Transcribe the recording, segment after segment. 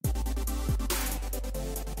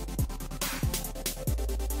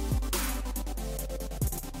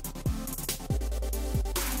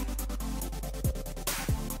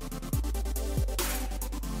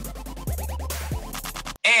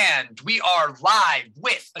We are live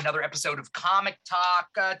with another episode of Comic Talk.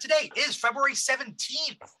 Today is February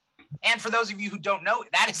 17th. And for those of you who don't know,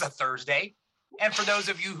 that is a Thursday. And for those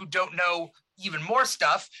of you who don't know even more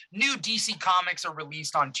stuff, new DC comics are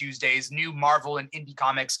released on Tuesdays. New Marvel and indie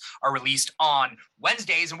comics are released on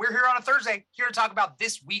Wednesdays. And we're here on a Thursday, here to talk about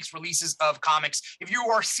this week's releases of comics. If you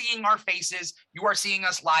are seeing our faces, you are seeing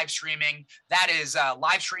us live streaming. That is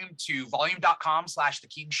live stream to volume.com/The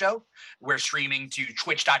Keeg Show. We're streaming to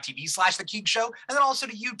twitch.tv/The Keeg Show, and then also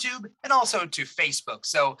to YouTube and also to Facebook.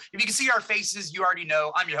 So if you can see our faces, you already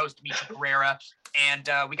know. I'm your host, Dimithri Perera,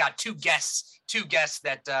 and we got two guests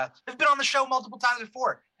that have been on the show multiple times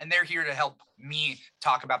before, and they're here to help me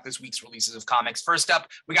talk about this week's releases of comics. First up,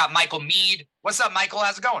 we got Michael Meade. What's up, Michael?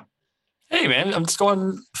 How's it going? Hey, man. It's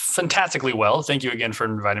going fantastically well. Thank you again for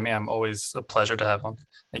inviting me. I'm always a pleasure to have on.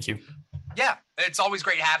 Thank you. Yeah, it's always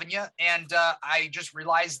great having you. And I just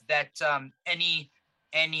realized that any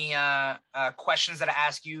questions that I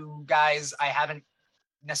ask you guys, I haven't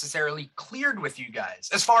necessarily cleared with you guys.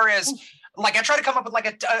 As far as I try to come up with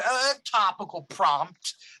a topical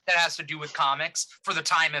prompt that has to do with comics for the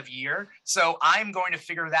time of year. So I'm going to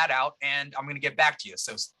figure that out, and I'm going to get back to you.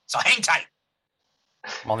 So hang tight.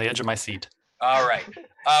 I'm on the edge of my seat. All right.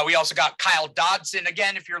 We also got Kyle Dodson.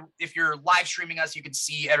 Again, if you're live streaming us, you can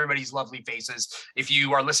see everybody's lovely faces. If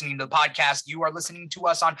you are listening to the podcast, you are listening to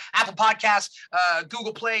us on Apple Podcasts,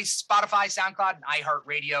 Google Play, Spotify, SoundCloud, and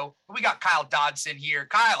iHeartRadio. We got Kyle Dodson here.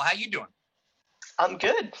 Kyle, how you doing? I'm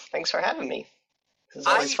good. Thanks for having me. This is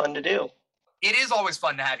always fun to do. It is always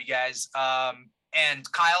fun to have you guys.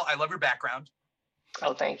 And Kyle, I love your background.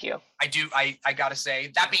 Oh, thank you. I do. I gotta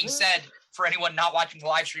say. That being said, for anyone not watching the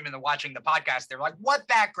live stream and they're watching the podcast, they're like, "What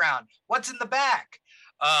background? What's in the back?"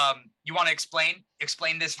 You want to explain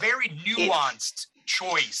this very nuanced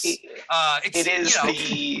choice? It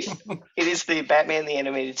is the Batman the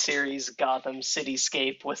Animated Series Gotham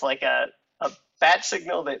cityscape with a bat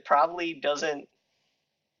signal that probably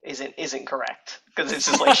isn't correct, because it's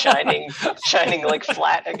just shining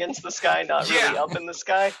flat against the sky, not really up in the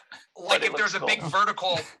sky. Like if there's a big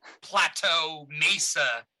vertical plateau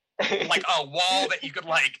mesa, like a wall that you could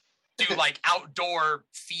do outdoor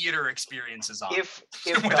theater experiences on. If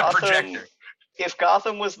with a projector. If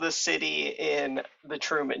Gotham was the city in the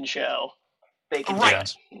Truman Show, they could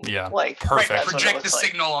perfect. Project the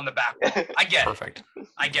signal on the back. I get perfect.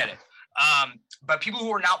 I get it. But people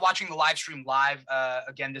who are not watching the live stream live,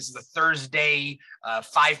 again, this is a Thursday,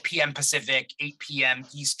 5 p.m. Pacific, 8 p.m.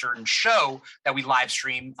 Eastern show that we live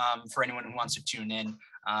stream for anyone who wants to tune in.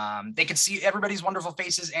 They can see everybody's wonderful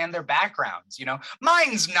faces and their backgrounds.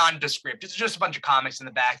 Mine's nondescript. It's just a bunch of comics in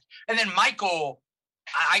the back. And then Michael,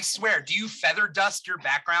 I swear, do you feather dust your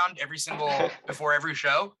background before every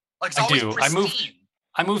show? It's I always do. pristine.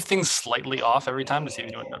 I move things slightly off every time to see if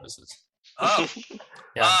anyone notices. Oh,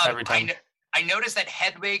 yeah, every time. I noticed that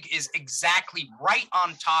Hedwig is exactly right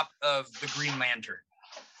on top of the Green Lantern.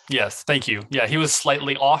 Yes, thank you. Yeah, he was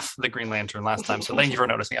slightly off the Green Lantern last time, so thank you for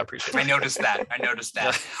noticing. I appreciate it. I noticed that.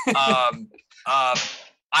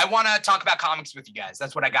 I want to talk about comics with you guys.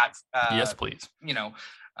 That's what I got. Yes, please.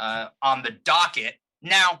 On the docket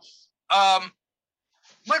now.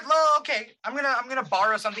 But okay, I'm gonna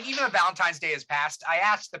borrow something. Even if Valentine's Day has passed, I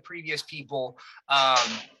asked the previous people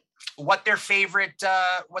what their favorite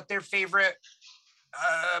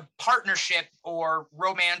partnership or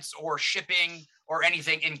romance or shipping or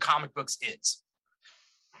anything in comic books is.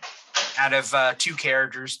 Out of 2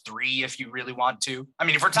 characters, 3 if you really want to. I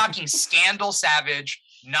mean, if we're talking Scandal, Savage,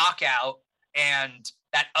 Knockout, and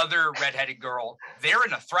that other redheaded girl, they're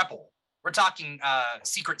in a throuple. We're talking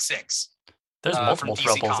Secret Six. There's multiple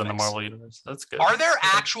thruples in the Comics. Marvel universe. That's good. Are there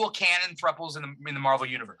actual canon thruples in the Marvel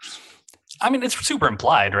universe? I mean, it's super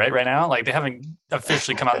implied, right? Right now, they haven't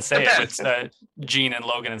officially come out and say it. It's Jean and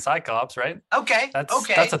Logan and Cyclops, right? Okay.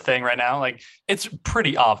 That's a thing right now. It's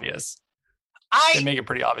pretty obvious. They make it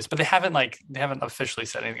pretty obvious, but they haven't officially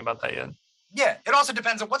said anything about that yet. Yeah, it also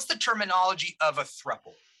depends on what's the terminology of a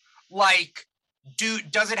throuple.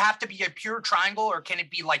 Does it have to be a pure triangle, or can it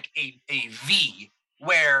be a V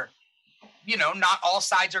where not all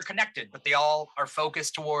sides are connected, but they all are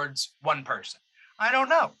focused towards one person? I don't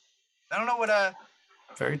know what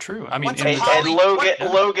Very true. I mean,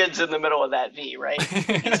 Logan's in the middle of that V, right?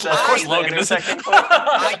 Of course, Logan is.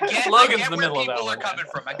 Logan's in the middle of that.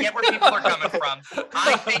 I get where people are coming from.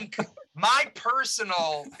 I think my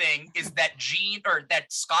personal thing is that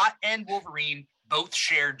that Scott and Wolverine both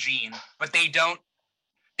share Jean, but they don't.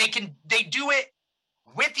 They do it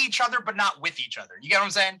with each other, but not with each other. You get what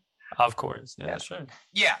I'm saying? Of course. Yeah, sure.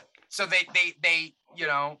 Yeah. So they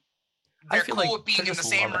they're cool with being in the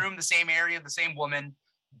same room, the same area, the same woman,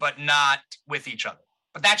 but not with each other.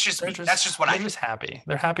 But that's just me. That's just what I think. They're just happy.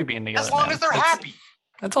 They're happy being together. As long as they're happy.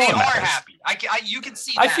 That's all they that matters. are happy. You can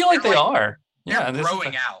see that. I feel like they are. They're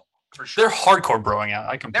growing out for sure. They're hardcore broing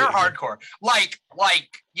out. They're hardcore.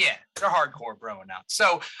 Yeah, they're hardcore broing out.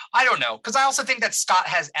 So I don't know, because I also think that Scott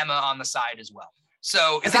has Emma on the side as well.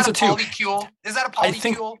 So is that a polycule? Is that a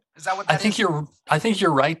polycule? Is that what that is? I think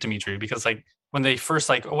you're right, Dimithri, because like when they first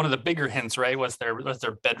one of the bigger hints, right, was their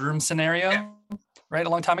bedroom scenario, right, a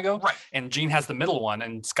long time ago. Right. And Jean has the middle one,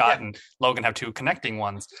 and Scott and Logan have two connecting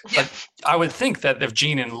ones. Yeah. But I would think that if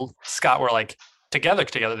Jean and Scott were like together,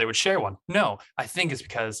 they would share one. No, I think it's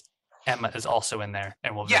because Emma is also in there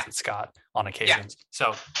and will visit Scott on occasions. Yeah.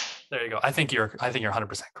 So there you go. I think you're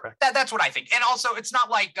 100% correct. That's what I think. And also, it's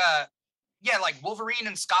not like like Wolverine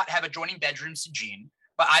and Scott have adjoining bedrooms to Jean,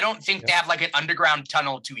 but I don't think they have like an underground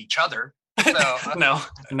tunnel to each other. So no.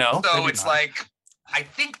 So it's like, I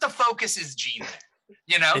think the focus is Jean there,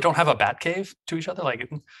 you know? They don't have a bat cave to each other, like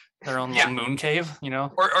their own little moon cave, you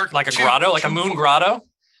know? Or like a grotto, like a moon grotto?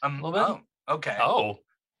 A little bit? Oh, okay. Oh,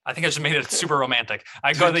 I think I just made it super romantic.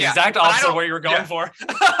 I go the exact opposite of what you were going for.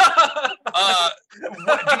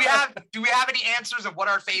 Do we have any answers of what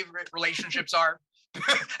our favorite relationships are?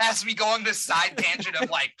 As we go on this side tangent of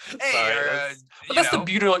like, hey, but that's the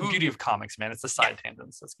beauty of comics, man. It's the side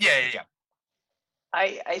tangents. Yeah.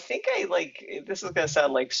 I think I like, this is gonna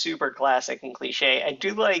sound like super classic and cliche. I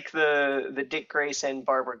do like the Dick Grayson,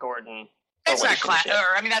 Barbara Gordon. It's not classic.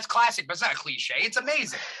 I mean, that's classic, but it's not a cliche. It's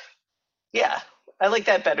amazing. Yeah, I like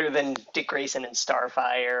that better than Dick Grayson and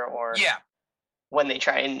Starfire, or when they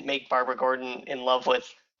try and make Barbara Gordon in love with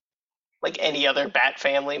like any other Bat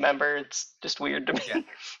family member. It's just weird to me. Yeah.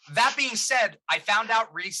 That being said, I found out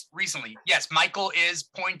recently, yes, Michael is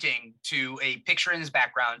pointing to a picture in his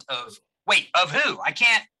background of who? I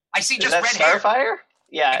see just red hair. Starfire?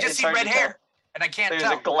 Yeah, I just see red hair, and I can't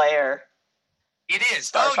tell. There's a glare. It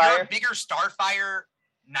is. Starfire? Oh, you're a bigger Starfire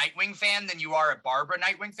Nightwing fan than you are a Barbara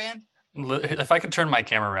Nightwing fan? If I could turn my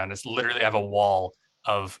camera around, it's literally I have a wall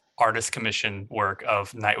of artist commission work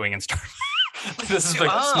of Nightwing and Starfire. This is the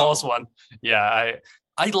smallest one. Yeah,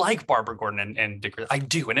 I like Barbara Gordon and Dick. I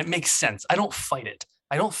do, and it makes sense. I don't fight it.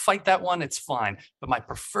 I don't fight that one. It's fine. But my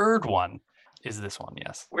preferred one is this one.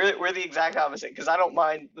 Yes. We're the exact opposite, because I don't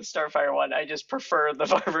mind the Starfire one. I just prefer the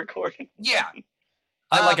Barbara Gordon. Yeah.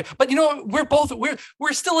 I like it, but you know, we're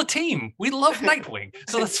still a team. We love Nightwing,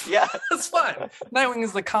 so that's that's fine. Nightwing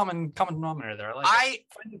is the common denominator there. I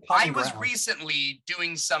was recently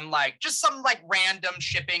doing some random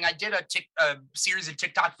shipping. I did a series of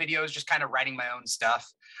TikTok videos, just kind of writing my own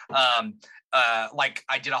stuff. Like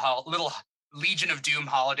I did a little Legion of Doom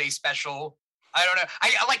holiday special. I don't know.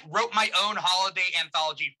 I wrote my own holiday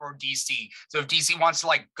anthology for DC. So if DC wants to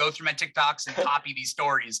go through my TikToks and copy these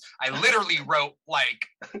stories, I literally wrote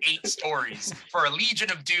 8 stories for a Legion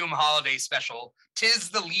of Doom holiday special.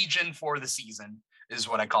 'Tis the Legion for the season is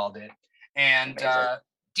what I called it. And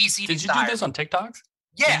DC. Did you do this on TikToks?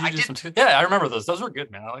 Yeah, I did. Yeah, I remember those. Those were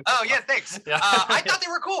good, man. I like. Oh yeah, thanks. Yeah. I thought they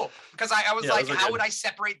were cool because I was like, how would I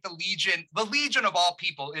separate the Legion of all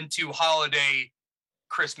people into holiday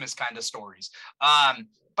Christmas kind of stories?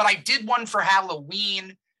 But I did one for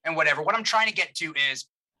Halloween and whatever. What I'm trying to get to is,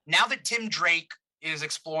 now that Tim Drake is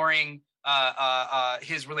exploring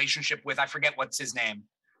his relationship with, I forget what's his name,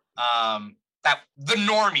 the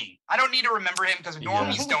normie. I don't need to remember him because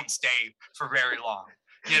normies don't stay for very long.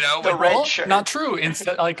 You know, the red shirt. Not true.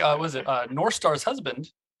 Instead, was it North Star's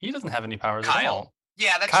husband? He doesn't have any powers at all.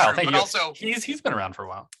 Yeah, that's Kyle, true. But also, he's been around for a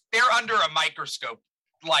while. They're under a microscope.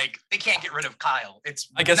 They can't get rid of Kyle.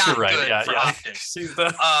 I guess you're right. Yeah. Optics. He's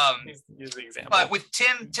the example. But with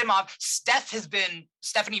Tim off,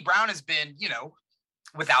 Stephanie Brown has been,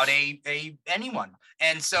 without anyone.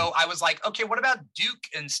 And so I was like, okay, what about Duke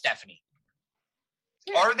and Stephanie?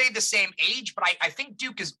 Yeah. Are they the same age? But I think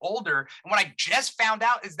Duke is older. And what I just found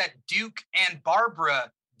out is that Duke and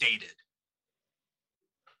Barbara dated.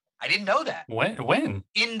 I didn't know that. When?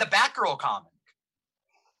 In the Batgirl comic.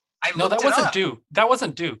 No, that wasn't Duke. That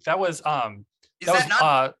wasn't Duke. That was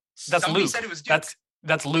that's Luke. Said it was Duke.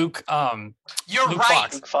 That's Luke. You're Luke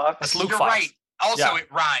right. Fox. That's Luke You're Fox. Right. Also,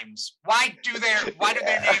 it rhymes. Why do their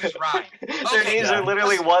names rhyme? Their names are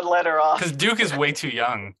literally one letter off. Because Duke is way too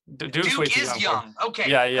young. Duke's way too young. Okay.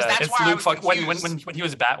 Yeah. It's Luke Fox when he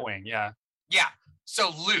was Batwing. Yeah. Yeah.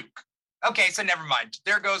 So Luke. Okay. So never mind.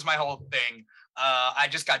 There goes my whole thing. I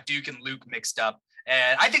just got Duke and Luke mixed up,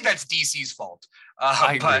 and I think that's DC's fault.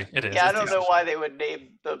 I agree. It is. Yeah, I don't know why they would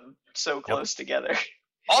name them so close together.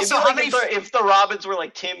 Also, if the Robins were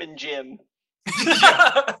like Tim and Jim,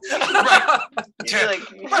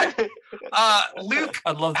 Right. Luke,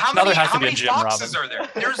 I'd love. how Now many, there has how to be a many Jim foxes Robin. are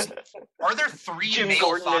there? Are there 3 Jim male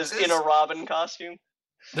Gordon foxes? is in a Robin costume.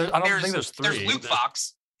 I don't think there's 3. There's Luke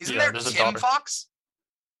Fox. Isn't yeah, there there's a Tim daughter. Fox?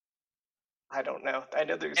 I don't know. I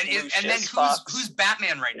know there's Lucius and then Fox. who's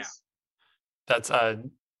Batman right now? That's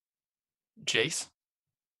Jace.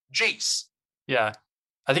 Jace. Yeah,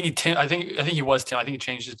 I think I think he was Tim. I think he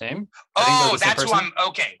changed his name. Oh, that's who I'm.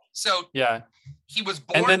 Okay, so yeah, he was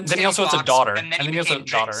born. And then he also has a daughter. And then he has a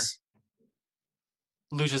daughter. Jace.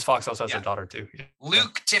 Lucius Fox also has a daughter too. Yeah.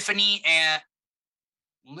 Luke, Tiffany.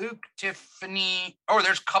 Oh,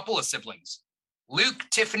 there's a couple of siblings. Luke,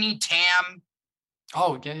 Tiffany, Tam.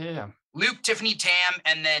 Oh, yeah. Luke, Tiffany, Tam,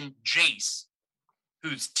 and then Jace,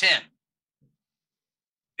 who's Tim.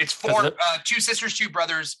 It's 4, 2 sisters, 2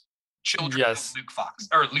 brothers, children of Luke Fox.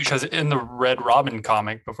 Or Lucius. Because in the Red Robin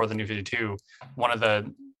comic before the New 52, one of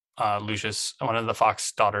the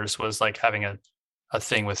Fox daughters was like having a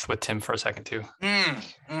thing with Tim for a second too.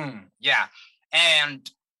 Yeah. And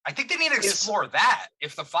I think they need to explore that.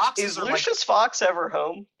 If the Foxes is Lucius Fox ever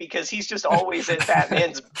home? Because he's just always at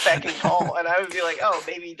Batman's beck and call, and I would be like, oh,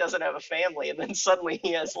 maybe he doesn't have a family, and then suddenly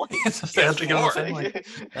he has like family.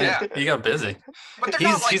 Yeah, he got busy. But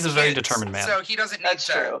he's a very determined man. So he doesn't need That's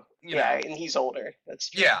true. Yeah, and he's older. That's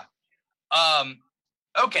true. Yeah.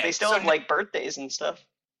 Okay. They still have like birthdays and stuff.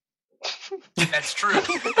 That's true.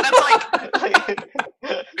 That's like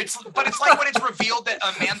it's like when it's revealed that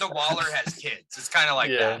Amanda Waller has kids. It's kind of like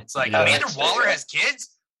that. It's like Amanda Waller has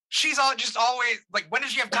kids. She's always like, when does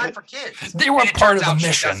she have time for kids? They were part of the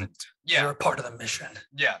mission. Yeah, they were part of the mission.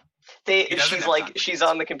 Yeah. She's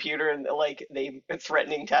on the computer and like they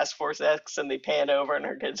threatening Task Force X, and they pan over and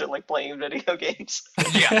her kids are like playing video games.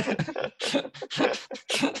 Yeah.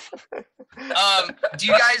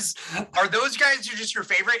 Are those guys just your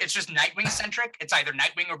favorite? It's just Nightwing centric. It's either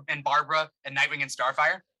Nightwing and Barbara and Nightwing and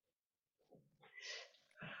Starfire.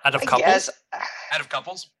 Out of couples. Out of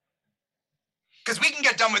couples. Because we can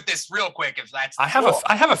get done with this real quick if that's. I have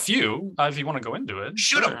a few. If you want to go into it,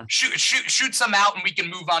 shoot them. Shoot some out, and we can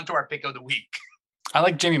move on to our pick of the week. I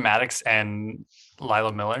like Jamie Maddox and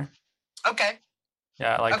Lila Miller. Okay.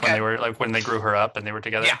 Yeah, I like when they were when they grew her up and they were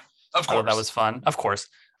together. Yeah, of course. That was fun. Of course.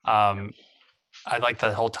 I like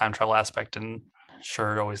the whole time travel aspect, and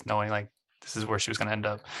sure, always knowing like this is where she was going to end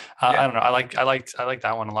up. I don't know. I like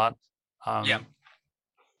that one a lot. I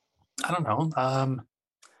don't know.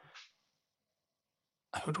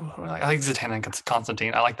 I like Zatanna and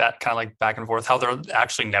Constantine. I like that kind of like back and forth, how they're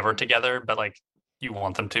actually never together, but like you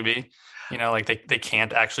want them to be, like they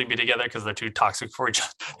can't actually be together because they're too toxic for each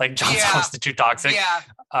other. Like Jon Snow's too toxic. Yeah.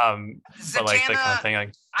 Zatanna, but like that kind of thing.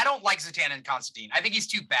 Like I don't like Zatanna and Constantine. I think he's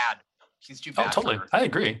too bad. He's too bad. Oh, totally. I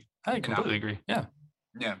agree. I completely agree. Yeah.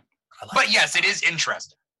 Yeah. But yes, it is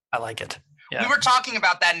interesting. I like it. Yeah. We were talking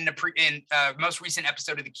about that in most recent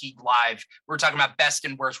episode of the Keeg Live. We were talking about best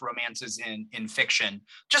and worst romances in fiction.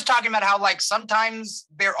 Just talking about how like sometimes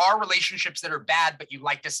there are relationships that are bad, but you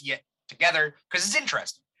like to see it together because it's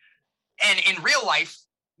interesting. And in real life,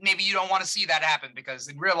 maybe you don't want to see that happen because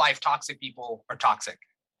in real life, toxic people are toxic.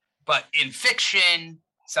 But in fiction,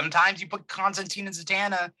 sometimes you put Constantine and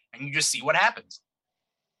Zatanna and you just see what happens.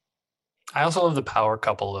 I also love the power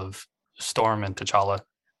couple of Storm and T'Challa.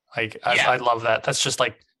 Like I love that. That's just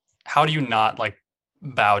like, how do you not like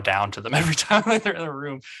bow down to them every time they're in a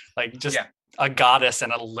room? Like just a goddess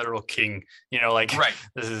and a literal king. Like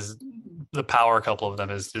this is the power couple of them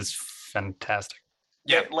is fantastic.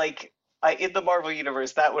 Yeah, like in the Marvel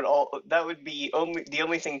universe, that would be the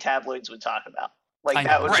only thing tabloids would talk about. Like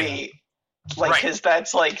that would be like because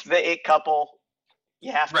that's like the it couple.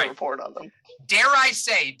 You have to report on them. Dare I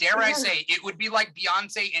say, it would be like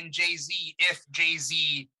Beyonce and Jay-Z if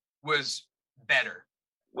Jay-Z was better.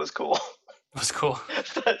 Was cool. That's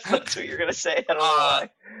what you're gonna say. I don't know why.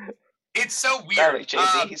 It's so weird. Like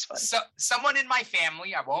Jay-Z, he's fine. So someone in my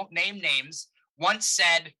family, I won't name names, once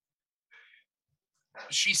said,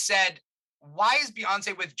 she said, "Why is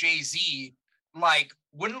Beyonce with Jay-Z? Like,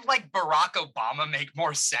 wouldn't like Barack Obama make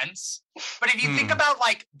more sense?" But if you think about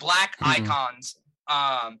like black icons.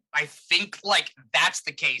 I think like that's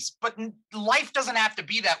the case, but life doesn't have to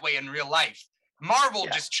be that way in real life. Marvel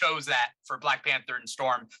just chose that for Black Panther and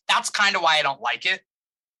Storm. That's kind of why I don't like it.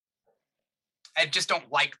 I just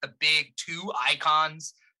don't like the big two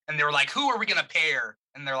icons. And they were like, who are we going to pair?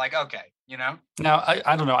 And they're like, okay, Now,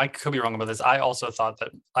 I don't know. I could be wrong about this. I also thought that,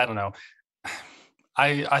 I don't know.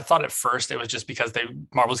 I thought at first it was just because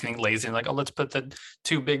Marvel's getting lazy and like, oh, let's put the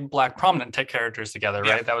two big black prominent tech characters together,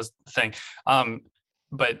 right? That was the thing.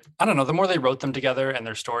 but I don't know. The more they wrote them together and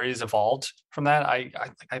their stories evolved from that, I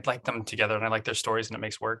like them together, and I like their stories, and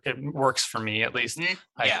it works for me at least.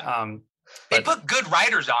 They put good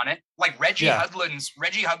writers on it. Like Reggie Yeah.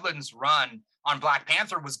 Hudlin's run on Black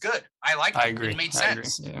Panther was good. I liked it. I agree. It made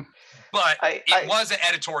sense. Yeah. But it was an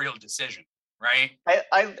editorial decision, right?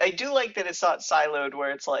 I do like that it's not siloed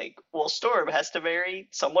where it's like, well, Storm has to marry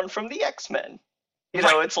someone from the X-Men. You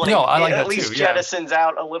know, it's like, No, I like it that at least too, yeah. jettisons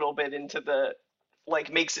out a little bit into the,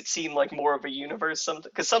 like, makes it seem like more of a universe.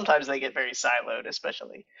 Because sometimes they get very siloed,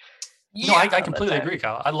 especially. No, I completely agree,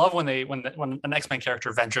 Kyle. I love when an X-Men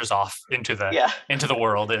character ventures off into the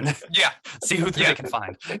world and see who they can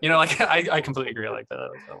find. You know, like I completely agree. I like that.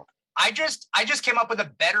 I just came up with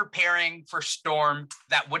a better pairing for Storm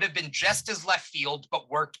that would have been just as left field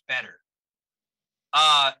but worked better.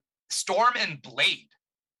 Storm and Blade.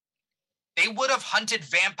 They would have hunted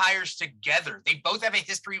vampires together. They both have a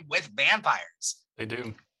history with vampires. They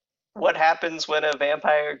do. What happens when a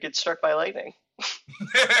vampire gets struck by lightning?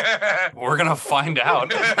 We're gonna find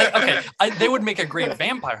out. Like, okay, they would make a great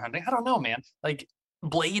vampire hunting. I don't know, man. Like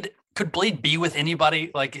could Blade be with anybody?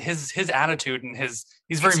 Like his attitude and he's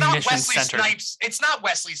very mission centered. It's not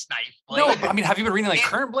Wesley Snipes. Blade. No, I mean, have you been reading like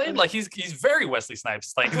current Blade? Like he's very Wesley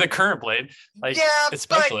Snipes. Like the current Blade. Like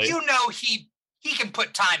especially. But you know he can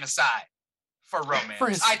put time aside for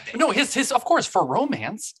romance. His of course for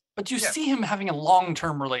romance. But you see him having a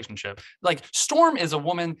long-term relationship. Like Storm is a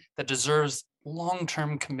woman that deserves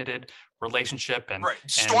long-term committed relationship, and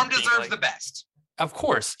Storm deserves the best. Of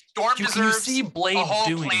course, Storm deserves you see Blade a whole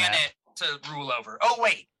doing planet to rule over. Oh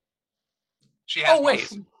wait, she has.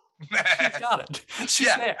 She's got it.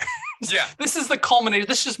 She's there. Yeah, this is the culmination.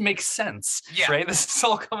 This just makes sense. Yeah, right. This is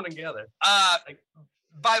all coming together.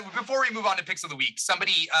 But before we move on to picks of the week,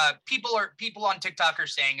 people on TikTok are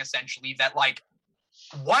saying essentially that like,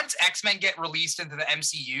 once X-Men get released into the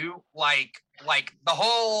MCU, like the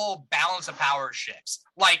whole balance of power shifts.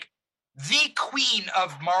 Like the queen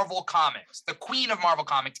of Marvel Comics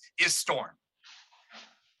is Storm.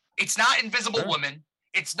 It's not Invisible Woman.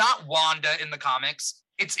 It's not Wanda in the comics.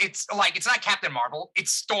 It's not Captain Marvel.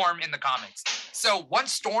 It's Storm in the comics. So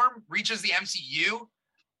once Storm reaches the MCU,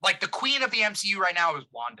 like the queen of the MCU right now is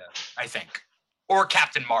Wanda, I think, or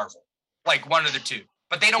Captain Marvel, like one of the two.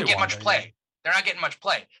 But they don't get much play. Yeah. They're not getting much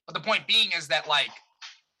play. But the point being is that, like,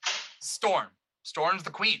 Storm's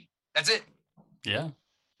the queen. That's it. Yeah.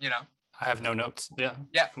 You know? I have no notes. Yeah.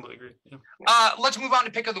 Yeah. Completely agree. Yeah. Let's move on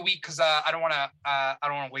to pick of the week because I don't want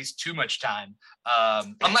to waste too much time.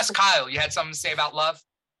 Unless Kyle, you had something to say about love?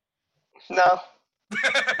 No.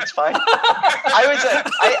 It's fine. I would say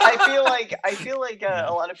I feel like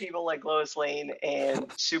a lot of people like Lois Lane and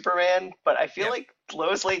Superman, but I feel like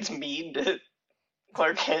Lois Lane's mean to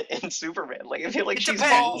Clark Kent and Superman. Like I feel like she's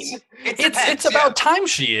mean. It's about time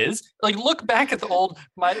she is. Like look back at the old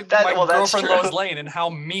my girlfriend Lois Lane and how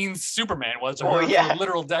mean Superman was to her for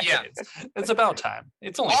literal decades. Yeah. It's about time.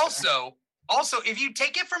 It's only also if you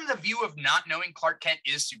take it from the view of not knowing Clark Kent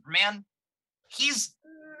is Superman,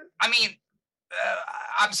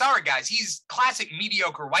 I'm sorry, guys. He's classic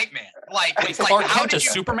mediocre white man. Like, it's Clark Kent is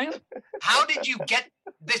Superman? How did you get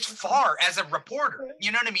this far as a reporter?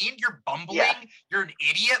 You know what I mean? You're bumbling. Yeah. You're an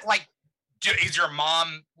idiot. Like, is your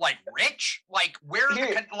mom like rich? Like,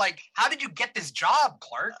 how did you get this job,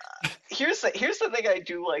 Clark? Here's the thing I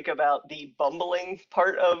do like about the bumbling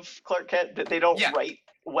part of Clark Kent that they don't write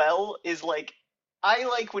well is like. I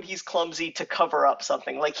like when he's clumsy to cover up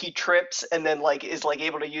something. Like he trips and then like is like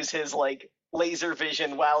able to use his like laser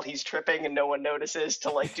vision while he's tripping and no one notices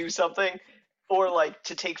to like do something or like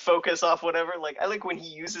to take focus off whatever. Like I like when he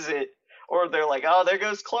uses it or they're like, oh, there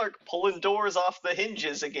goes Clark pulling doors off the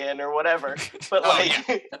hinges again or whatever. But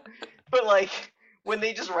but like when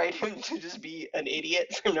they just write him to just be an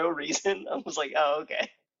idiot for no reason, I was like, oh,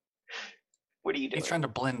 okay. What are you doing? He's trying to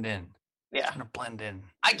blend in. Yeah. Trying to blend in.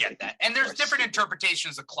 I get that. And there's different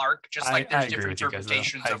interpretations of Clark, just like there's different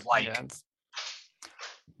interpretations of like. Yeah,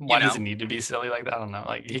 why does it need to be silly like that? I don't know.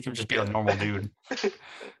 Like he can just be a normal dude.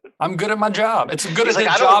 I'm good at my job. It's good at his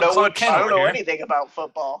job. I don't know anything about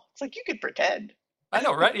football. It's like you could pretend. I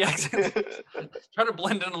know, right? Yeah. Try to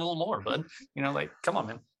blend in a little more, bud. You know, like come on,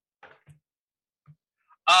 man.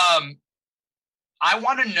 I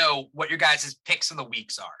want to know what your guys' picks of the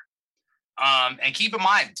weeks are. And keep in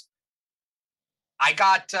mind, I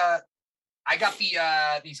got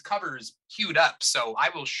these covers queued up, so I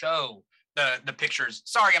will show the pictures.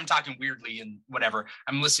 Sorry, I'm talking weirdly and whatever.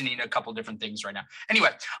 I'm listening to a couple different things right now. Anyway,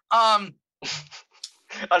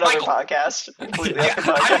 Another Michael. podcast. Completely Yeah,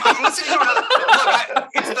 other podcast. I'm listening to another.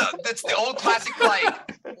 Look, it's the old classic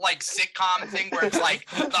like sitcom thing where it's like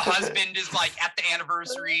the husband is like at the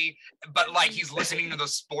anniversary, but like he's listening to the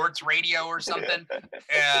sports radio or something.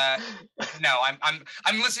 No,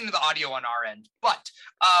 I'm listening to the audio on our end, but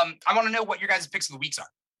I want to know what your guys' picks of the weeks are.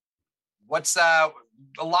 What's a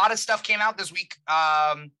lot of stuff came out this week,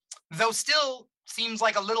 though still seems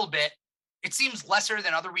like a little bit. It seems lesser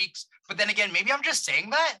than other weeks, but then again, maybe I'm just saying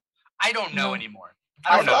that. I don't know anymore.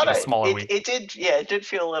 I don't know. A smaller week. It did. Yeah, it did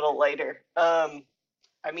feel a little lighter.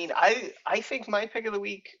 I mean, I think my pick of the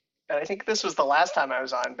week, and I think this was the last time I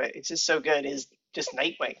was on, but it's just so good, is just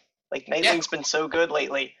Nightwing. Like Nightwing's been so good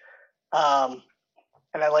lately. And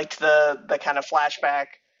I liked the kind of flashback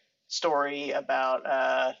story about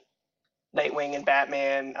Nightwing and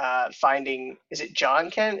Batman finding, is it John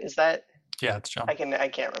Kent? Is that? Yeah, it's John. I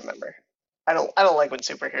can't remember. I don't like when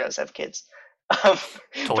superheroes have kids.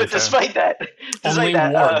 But despite that, only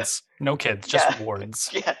wards, no kids, just wards.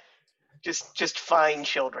 Yeah, just fine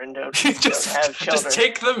children. Don't have children. Just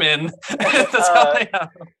take them in. That's how they have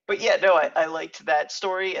them. But yeah, no, I liked that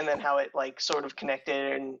story, and then how it like sort of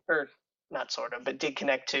connected, or not sort of, but did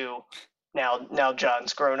connect to now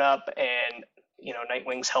John's grown up, and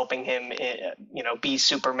Nightwing's helping him, be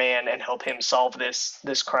Superman and help him solve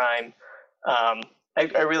this crime. I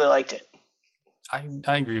really liked it.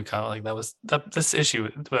 I agree with Kyle. Like this issue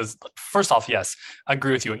was, first off, yes, I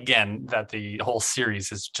agree with you again that the whole series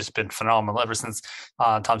has just been phenomenal ever since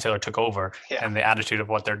Tom Taylor took over, and the attitude of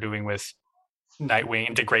what they're doing with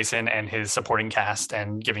Nightwing, Dick Grayson, and his supporting cast,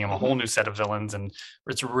 and giving him a whole new set of villains, and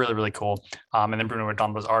it's really, really cool. And then Bruno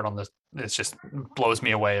Redondo's art on this, it just blows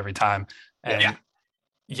me away every time. And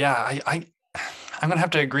I'm gonna have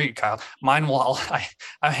to agree, Kyle. Mine will.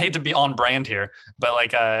 I hate to be on brand here, but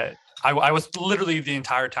like I was literally the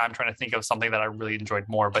entire time trying to think of something that I really enjoyed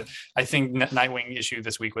more. But I think Nightwing issue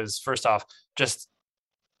this week was, first off, just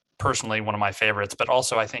personally one of my favorites, but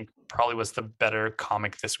also I think probably was the better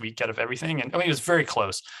comic this week out of everything. And I mean, it was very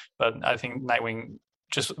close, but I think Nightwing,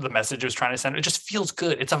 just the message it was trying to send, it just feels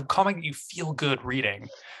good. It's a comic you feel good reading,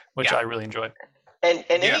 which I really enjoyed. And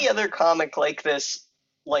any other comic like this,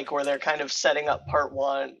 like where they're kind of setting up part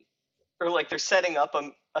one, or like they're setting up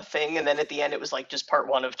a thing, and then at the end it was like just part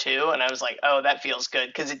 1 of 2, and I was like, oh, that feels good,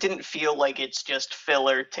 because it didn't feel like it's just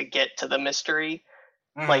filler to get to the mystery.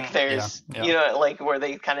 Like there's like where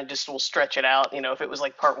they kind of just will stretch it out. If it was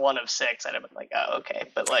like part 1 of 6, I'd have been like, oh, okay,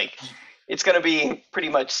 but like it's gonna be pretty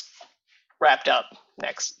much wrapped up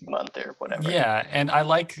next month or whatever. Yeah, and I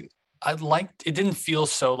liked it. Didn't feel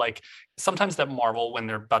so like, sometimes that Marvel, when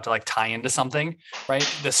they're about to like tie into something, right,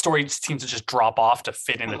 the story seems to just drop off to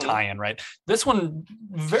fit in the tie-in, right? This one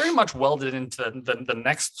very much welded into the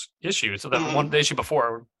next issue, so that the issue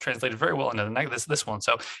before translated very well into the next this one,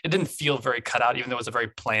 so it didn't feel very cut out, even though it was a very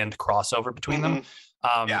planned crossover between them.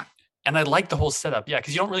 And I like the whole setup,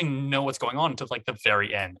 because you don't really know what's going on until like the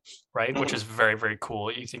very end, right? Which is very, very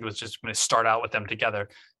cool. You think it was just going to start out with them together.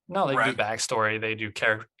 No, they do backstory. They do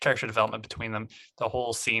character development between them. The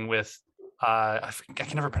whole scene with, I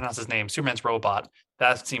can never pronounce his name, Superman's robot.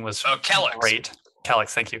 That scene was great.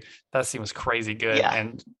 Kellex, thank you. That scene was crazy good. Yeah.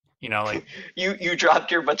 And, like... you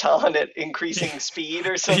dropped your baton at increasing speed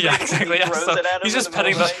or something? Yeah, exactly. He throws it at him. He's just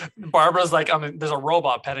petting Barbara's like, there's a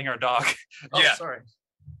robot petting her dog. Sorry.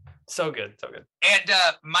 So good. And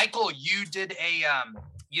Michael, you did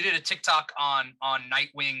a TikTok on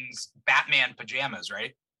Nightwing's Batman pajamas,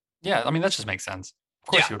 right? Yeah, I mean, that just makes sense.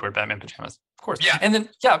 Of course you would wear Batman pajamas. Of course. Yeah. And then,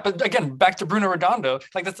 but again, back to Bruno Redondo,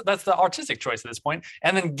 like that's the artistic choice at this point.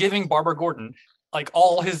 And then giving Barbara Gordon like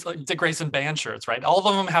all his Dick Grayson band shirts, right? All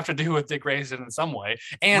of them have to do with Dick Grayson in some way.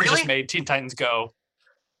 And just made Teen Titans go.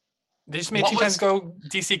 They just made Teen Titans go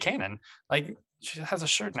DC canon. Like, she has a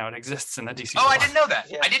shirt now. It exists in the DC. Oh, I didn't know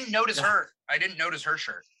that. Yeah. I didn't notice her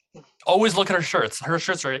shirt. Always look at her shirts. Her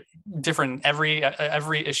shirts are different every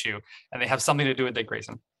issue, and they have something to do with Dick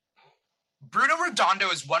Grayson. Bruno Redondo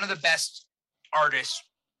is one of the best artists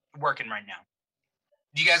working right now.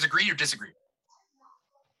 Do you guys agree or disagree?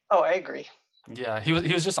 Oh, I agree. Yeah, he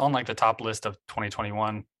was just on like the top list of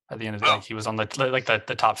 2021 at the end of the day. He was on the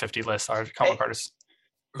top 50 list. Our comic artists.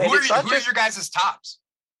 Who are your guys' tops?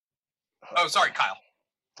 Oh, sorry, Kyle.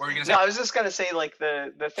 What were you gonna say? No, I was just gonna say, like,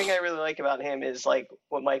 the thing I really like about him is like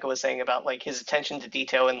what Michael was saying about like his attention to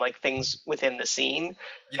detail and like things within the scene,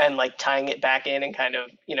 and like tying it back in, and kind of,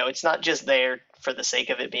 it's not just there for the sake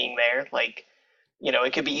of it being there. Like,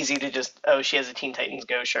 it could be easy to just, oh, she has a Teen Titans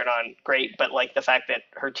Go shirt on, great, but like the fact that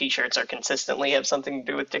her t-shirts are consistently have something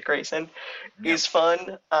to do with Dick Grayson is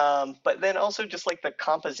fun. But then also just like the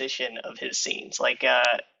composition of his scenes, like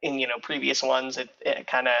in previous ones, it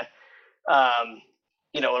kind of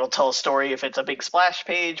it'll tell a story if it's a big splash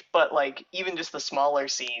page, but like even just the smaller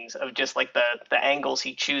scenes of just like the angles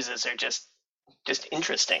he chooses are just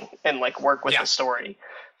interesting and like work with the story,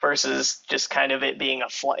 versus just kind of it being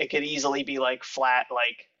it could easily be like flat,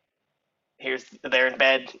 like they're in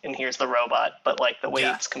bed and here's the robot, but like the way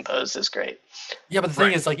it's composed is great. Yeah, but the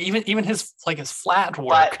thing is, like even his flat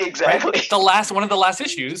work, exactly. Right? One of the last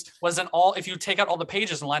issues wasn't all. If you take out all the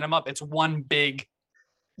pages and line them up, it's one big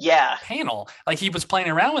panel. Like he was playing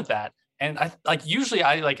around with that, and I like usually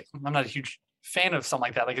I'm not a huge fan of something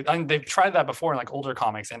like that. Like they've tried that before in like older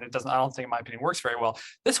comics, and it doesn't. I don't think, in my opinion, works very well.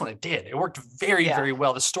 This one it did. It worked very very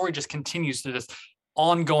well. The story just continues through this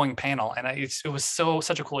ongoing panel, and it was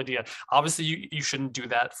such a cool idea. Obviously, you shouldn't do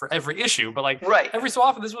that for every issue, but like every so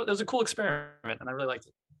often, this was a cool experiment, and I really liked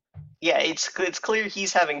it. Yeah, it's clear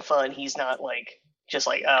he's having fun. He's not like just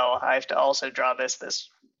like, oh, I have to also draw this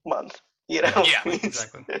month. Yeah,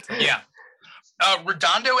 exactly. Yeah,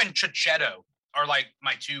 Redondo and Chichetto are like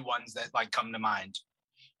my two ones that like come to mind.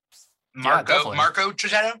 Marco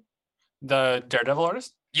Chichetto, the Daredevil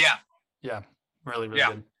artist. Yeah, really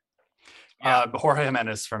good. Jorge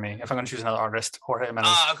Jimenez for me. If I'm going to choose another artist, Jorge Jimenez.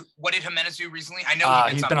 What did Jimenez do recently? I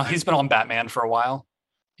know he's been on Batman for a while.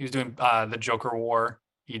 He was doing the Joker War.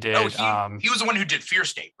 He did. He was the one who did Fear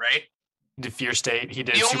State, right? He did Fear State. He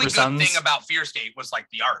did the Super only Sons. good thing about Fear State was like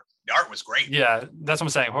the art. The art was great. Yeah, that's what I'm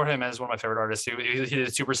saying. Jorge Jimenez is one of my favorite artists. He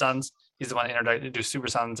did Super Sons. He's the one to do Super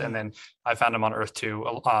Sons, and then I found him on Earth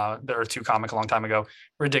 2, the Earth 2 comic a long time ago.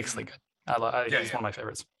 Ridiculously good. He's one of my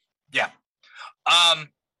favorites. Yeah.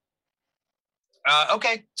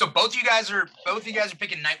 Okay, so both of you guys are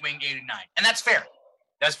picking Nightwing 89, and that's fair.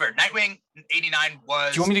 That's fair. Nightwing 89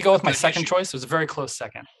 was. Do you want me to go with my second choice? It was a very close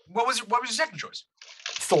second. What was your second choice?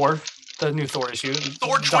 Thor, the new Thor issue.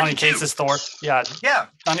 Thor 22. Donny Cates' Thor. Yeah.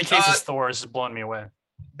 Donny Cates' Thor is just blowing me away.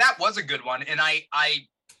 That was a good one, and I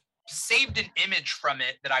saved an image from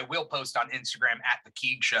it that I will post on Instagram at the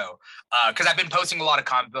Keeg Show, because I've been posting a lot of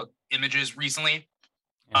comic book images recently.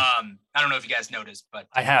 I don't know if you guys noticed, but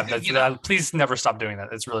I have. Please never stop doing that.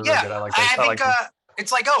 It's really, really good. I like that. I think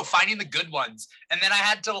it's like, finding the good ones. And then I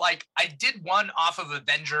had to I did one off of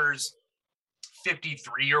Avengers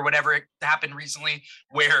 53 or whatever it happened recently,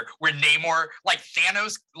 where Namor, like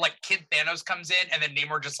Thanos, like Kid Thanos comes in, and then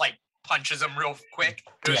Namor just like punches him real quick.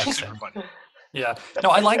 It was super fun. Yeah. No,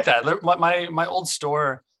 I like that. My old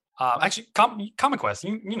store. Actually, Comic Quest,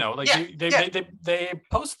 they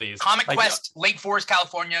post these. Comic Quest, Lake Forest,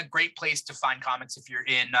 California, great place to find comics if you're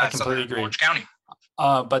in Southern Orange County.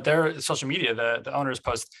 But their social media, the owners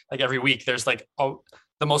post like every week. There's like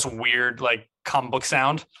the most weird like comic book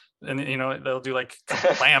sound, and they'll do like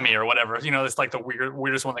Lammy or whatever. It's like the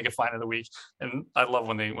weirdest one they can find of the week, and I love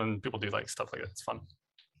when people do like stuff like that. It's fun.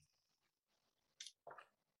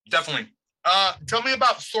 Definitely. Tell me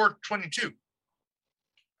about Thor 22.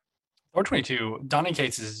 Thor 22, Donny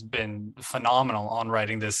Cates has been phenomenal on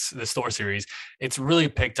writing this Thor series. It's really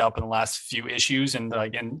picked up in the last few issues, and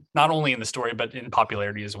not only in the story but in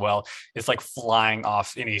popularity as well. It's like flying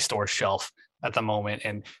off any store shelf at the moment,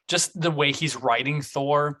 and just the way he's writing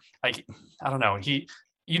Thor, like I don't know, you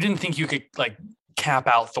didn't think you could like cap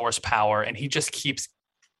out Thor's power, and he just keeps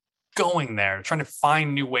going there, trying to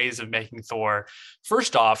find new ways of making Thor.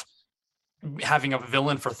 First off, having a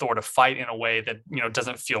villain for Thor to fight in a way that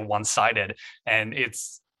doesn't feel one-sided,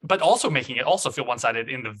 but also making it also feel one-sided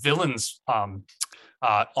in the villain's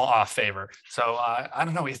favor. So I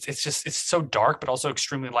don't know, it's so dark but also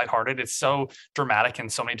extremely lighthearted. It's so dramatic in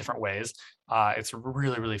so many different ways. It's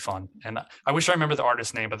really, really fun, and I wish I remember the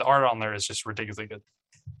artist's name, but the art on there is just ridiculously good.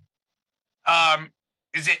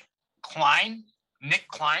 Is it Klein? Nick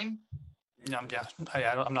Klein? Yeah,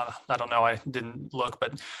 I don't know. I didn't look,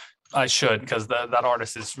 but I should, because that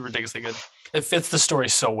artist is ridiculously good. It fits the story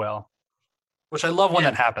so well, which I love when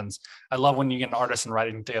that happens. I love when you get an artist and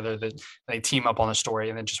writing together that they team up on the story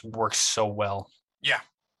and it just works so well. Yeah.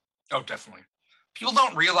 Oh, definitely. People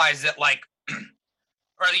don't realize that, like,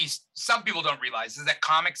 or at least some people don't realize, is that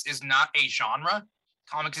comics is not a genre.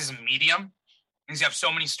 Comics is a medium. Because you have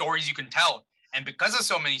so many stories you can tell. And because of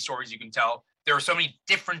so many stories you can tell, there are so many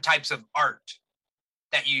different types of art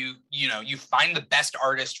that you find the best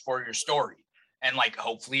artist for your story, and like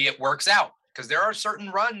hopefully it works out, because there are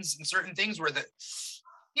certain runs and certain things where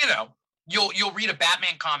you'll read a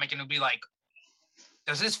Batman comic and it'll be like,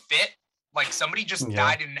 does this fit? Like somebody just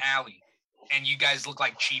died in an alley and you guys look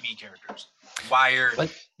like chibi characters. Wire,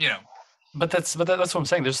 But you know. But that's what I'm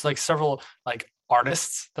saying. There's like several like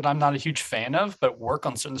artists that I'm not a huge fan of, but work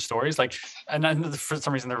on certain stories. Like, and for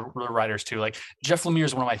some reason they're writers too. Like Jeff Lemire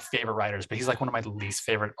is one of my favorite writers, but he's like one of my least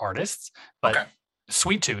favorite artists. But Okay.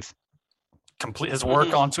 Sweet Tooth, his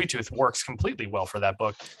work on Sweet Tooth works completely well for that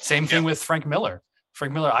book. Same thing with Frank Miller.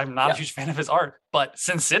 Frank Miller, I'm not a huge fan of his art, but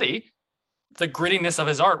Sin City, the grittiness of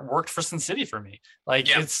his art worked for Sin City for me. Like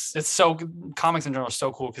it's so, comics in general are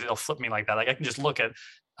so cool because they'll flip me like that. Like I can just look at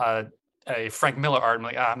a Frank Miller art and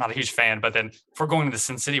I'm like, I'm not a huge fan, but then if we're going to the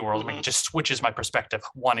Sin City world, like, it just switches my perspective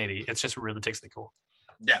 180. It's just really ridiculously cool.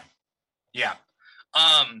 Yeah.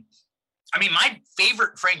 I mean, my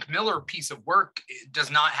favorite Frank Miller piece of work does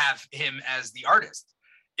not have him as the artist.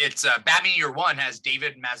 It's Batman Year One has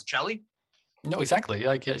David Mazzucchelli. No, exactly.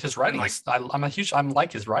 Like his writing, like, I'm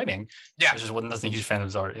like his wriing. Yeah, I just wasn't a huge fan of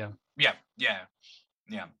his art. Yeah.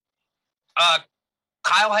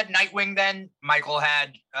 Kyle had Nightwing. Then Michael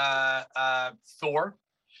had Thor,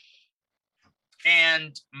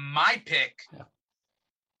 and my pick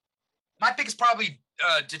is probably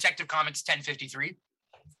Detective Comics 1053.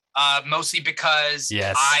 Mostly because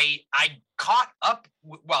I caught up.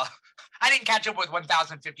 Well, I didn't catch up with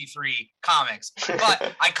 1053 comics,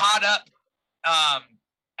 but I caught up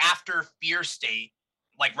after Fear State,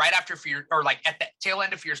 like right after Fear, or like at the tail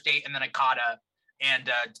end of Fear State, and then I caught up.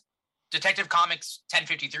 And Detective Comics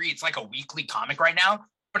 1053, it's like a weekly comic right now,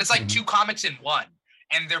 but it's like two comics in one,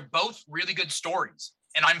 and they're both really good stories,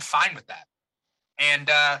 and I'm fine with that. And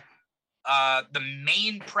the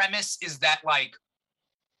main premise is that like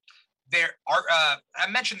there are I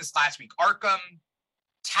mentioned this last week, Arkham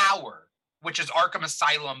Tower, which is Arkham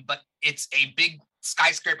Asylum, but it's a big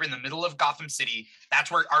skyscraper in the middle of Gotham City.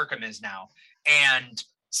 That's where Arkham is now. And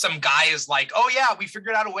some guy is like, oh yeah, we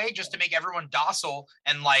figured out a way just to make everyone docile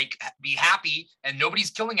and like be happy and nobody's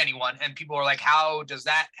killing anyone. And people are like, how does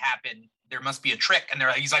that happen? There must be a trick. And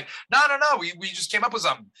he's like, no, we just came up with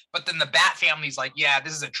something. But then the Bat family's like, yeah,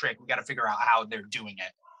 this is a trick. We got to figure out how they're doing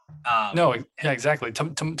it. Exactly.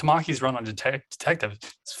 Tamaki's run on Detective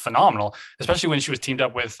is phenomenal, especially when she was teamed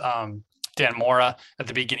up with Dan Mora at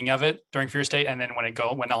the beginning of it during Fear State, and then when it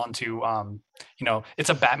went on to it's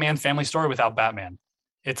a Batman family story without Batman.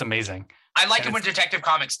 It's amazing. I like it when Detective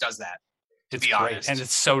Comics does that. It's great, honest.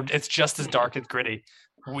 And it's just as dark and gritty.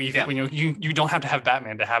 You don't have to have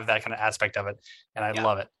Batman to have that kind of aspect of it, and I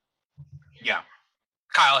love it. Yeah,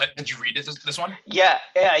 Kyle, did you read this one? Yeah,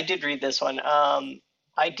 I did read this one.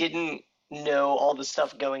 I didn't know all the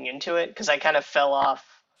stuff going into it because I kind of fell off.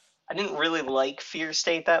 I didn't really like Fear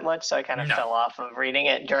State that much, so I kind of fell off of reading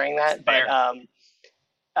it during that. Fair.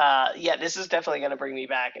 But this is definitely going to bring me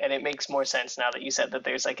back, and it makes more sense now that you said that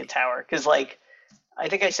there's like a tower. Because like, I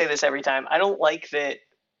think I say this every time. I don't like that.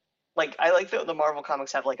 Like, I like that the Marvel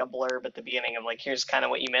comics have like a blurb at the beginning of like, here's kind of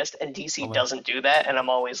what you missed, and DC doesn't do that, and I'm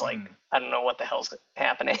always like, I don't know what the hell's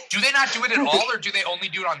happening. Do they not do it at all, or do they only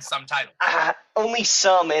do it on some titles? Only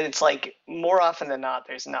some, and it's like more often than not,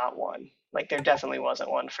 there's not one. Like, there definitely wasn't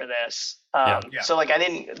one for this. So like,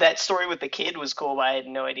 that story with the kid was cool, but I had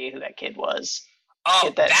no idea who that kid was.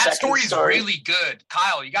 Oh, that story is really good.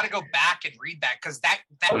 Kyle, you got to go back and read that, because I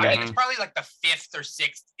think it's probably like the 5th or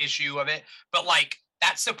 6th issue of it, but like,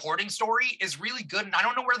 that supporting story is really good, and I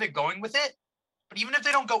don't know where they're going with it. But even if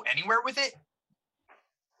they don't go anywhere with it,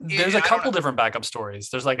 there's a couple different backup stories.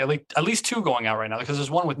 There's like at least 2 going out right now, because there's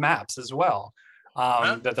one with Maps as well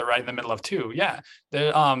that they're right in the middle of too. Yeah,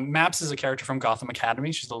 Maps is a character from Gotham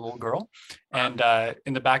Academy. She's a little girl, and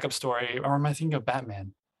in the backup story, or am I thinking of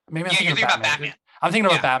Batman? Maybe I'm thinking about Batman. I'm thinking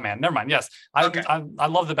about Batman. Never mind. Yes, I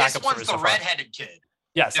love the backup story. This one's the redheaded kid.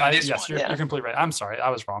 Yes, you're completely right. I'm sorry, I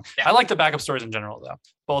was wrong. Yeah. I like the backup stories in general, though.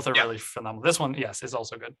 Both are really phenomenal. This one, is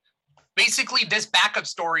also good. Basically, this backup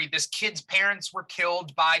story, this kid's parents were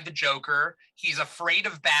killed by the Joker. He's afraid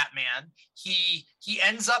of Batman. He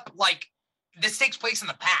ends up like, this takes place in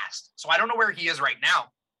the past, so I don't know where he is right now.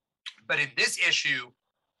 But in this issue,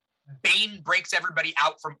 Bane breaks everybody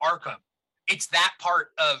out from Arkham. It's that part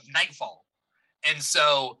of Nightfall. And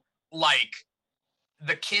so, like,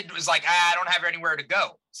 the kid was like, I don't have anywhere to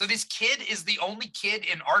go. So this kid is the only kid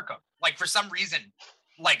in Arkham. Like, for some reason,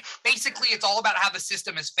 like, basically it's all about how the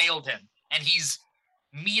system has failed him. And he's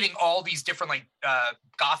meeting all these different, like,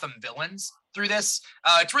 Gotham villains through this.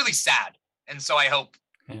 It's really sad. And so I hope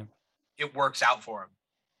it works out for him.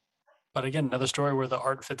 But again, another story where the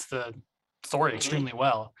art fits the story extremely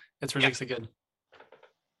well. It's ridiculously good.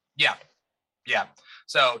 Yeah.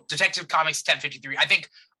 So Detective Comics 1053. I think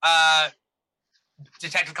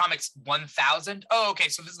Detective Comics 1000. Oh, okay.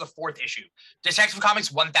 So this is the 4th issue. Detective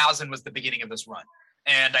Comics 1000 was the beginning of this run.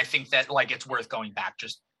 And I think that like it's worth going back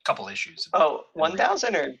just couple issues. Oh,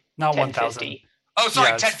 1,000 or Not 1050? 1,000. Oh, sorry,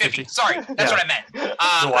 Yeah, it's 1050. 50. Sorry, that's Yeah. what I meant.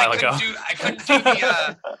 a while ago. I couldn't do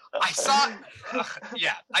the. I saw.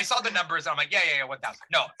 I saw the numbers. And I'm like, yeah, 1,000.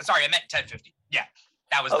 No, sorry, I meant 1050. Yeah,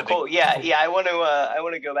 that was. Oh, the cool. big Yeah. I want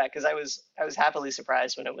to go back because I was happily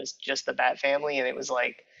surprised when it was just the Bat family, and it was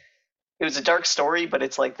a dark story, but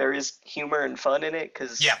it's like there is humor and fun in it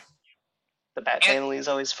because the Bat family is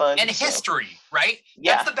always fun and history, right?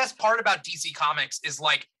 Yeah, that's the best part about DC Comics is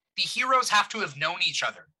like the heroes have to have known each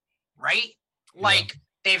other, right? Like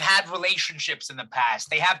they've had relationships in the past,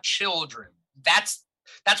 they have children. That's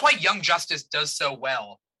why Young Justice does so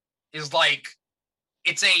well. Is like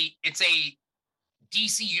it's a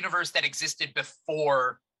DC universe that existed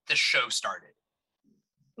before the show started.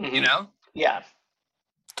 mm-hmm. You know? Yeah.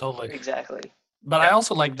 Totally. Exactly. But I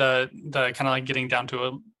also like the kind of like getting down to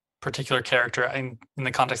a particular character in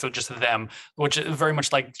the context of just them, which is very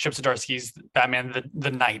much like Chip Zdarsky's Batman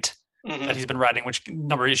the Knight that he's been writing, which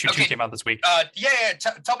number issue 2 came out this week.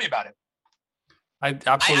 Tell me about it. I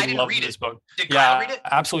absolutely love this book. Did Kyle read it? I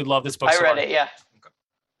absolutely love this book. I read it, yeah. Okay.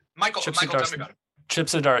 Michael, tell me about it. Chip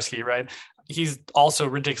Zdarsky, right? He's also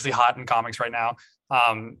ridiculously hot in comics right now.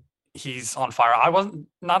 He's on fire. I wasn't,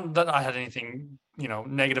 not that I had anything,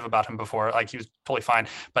 negative about him before. Like he was totally fine,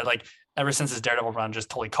 but like ever since his Daredevil run just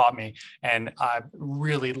totally caught me. And I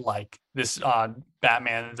really like this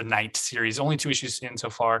Batman the Knight series. Only 2 issues in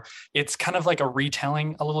so far. It's kind of like a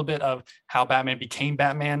retelling a little bit of how Batman became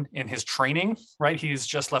Batman in his training, right? He's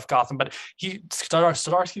just left Gotham, but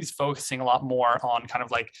Zdarsky's focusing a lot more on kind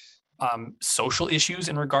of like social issues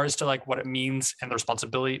in regards to like what it means and the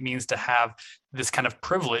responsibility it means to have this kind of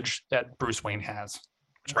privilege that Bruce Wayne has,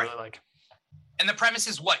 which I really like. And the premise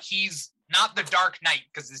is what? He's not the Dark Knight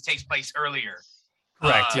because this takes place earlier.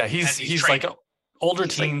 Correct. Yeah, he's like older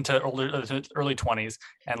teen to early 20s,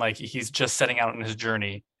 and like he's just setting out on his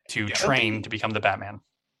journey to train to become the Batman.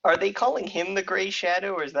 Are they calling him the Gray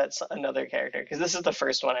Shadow, or is that another character? Because this is the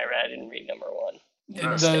first one I read. I didn't read number 1.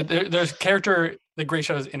 The character, the Gray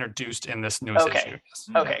Shadow, is introduced in this newest issue.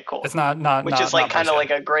 Okay, cool. It's not which is like kind of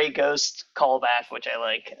like a Gray Ghost callback, which I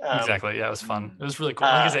like. Exactly. Yeah, it was fun. It was really cool.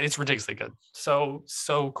 Like I said, it's ridiculously good. So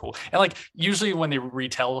cool. And like usually when they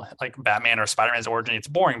retell like Batman or Spider-Man's origin, it's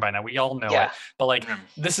boring by now. We all know it. But like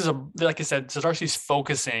this is like I said, Zdarsky's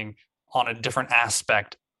focusing on a different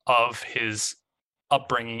aspect of his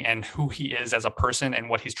upbringing and who he is as a person and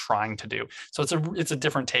what he's trying to do. So it's a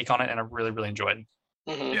different take on it, and I really, really enjoyed it.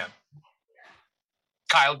 Mm-hmm. Yeah.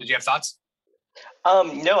 Kyle, did you have thoughts?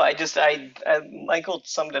 No, I Michael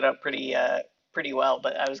summed it up pretty well,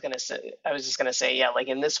 but I was just gonna say, yeah, like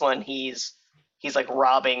in this one, he's like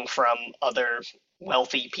robbing from other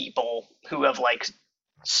wealthy people who have like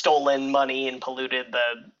stolen money and polluted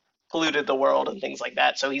the world and things like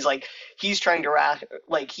that. So he's trying to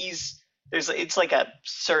it's like a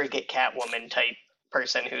surrogate Catwoman type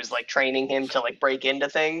person who's like training him to like break into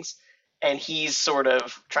things. And he's sort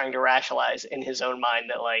of trying to rationalize in his own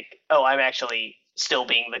mind that like, oh, I'm actually still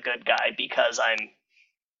being the good guy because I'm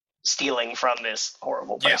stealing from this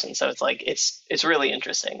horrible person. So it's like, it's really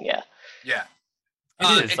interesting. Yeah. Yeah.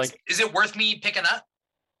 It is. Is it worth me picking up?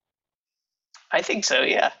 I think so.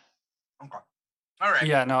 Yeah. Okay. All right.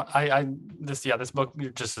 Yeah, no, this book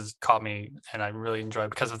just has caught me, and I really enjoy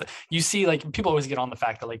it because of you see, like people always get on the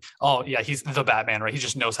fact that like, oh yeah, he's the Batman, right? He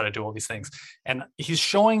just knows how to do all these things, and he's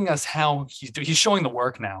showing us how he's showing the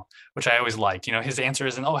work now, which I always like. His answer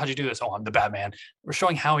isn't, oh, how'd you do this? Oh, I'm the Batman. We're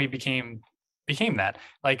showing how he became that.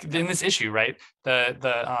 Like in this issue, right?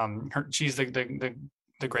 She's the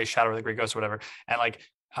Gray Shadow or the Gray Ghost or whatever, and like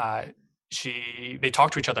they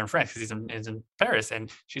talk to each other in French because he's in Paris,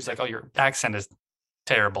 and she's like, oh, your accent is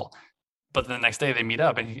terrible. But then the next day they meet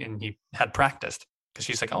up and he had practiced because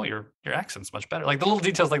she's like, oh, your accent's much better. Like the little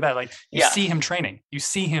details like that, like you see him training, you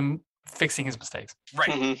see him fixing his mistakes. Right.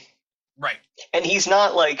 Mm-hmm. Right. And he's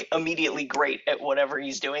not like immediately great at whatever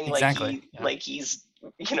he's doing. Exactly. Like he's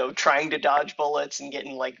trying to dodge bullets and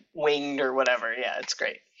getting like winged or whatever. Yeah, it's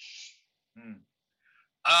great.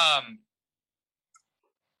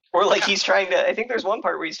 Or like he's trying to, I think there's one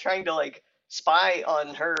part where he's trying to like spy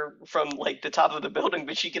on her from like the top of the building,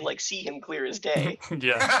 but she can like see him clear as day.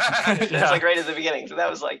 It's like right at the beginning. So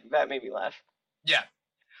that made me laugh. Yeah.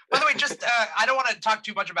 By the way, just I don't want to talk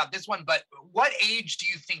too much about this one, but what age do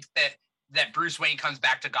you think that Bruce Wayne comes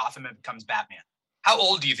back to Gotham and becomes Batman? How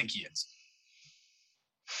old do you think he is?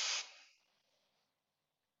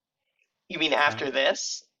 You mean after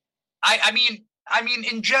this? I mean,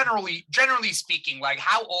 in generally speaking, like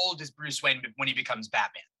how old is Bruce Wayne when he becomes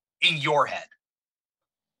Batman in your head?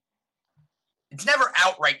 It's never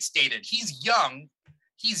outright stated. He's young.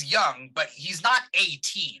 he's young, but he's not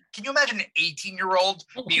 18. Can you imagine an 18-year-old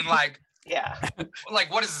being like, yeah,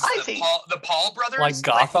 like what is this? The Paul brothers? Like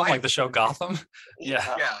Gotham, like the show Gotham. Yeah.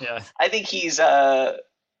 I think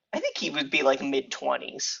I think he would be like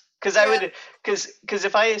mid-20s. Because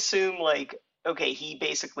if I assume like, okay, he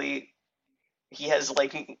has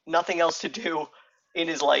like nothing else to do in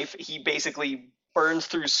his life. He basically burns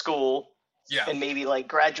through school and maybe like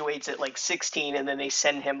graduates at like 16, and then they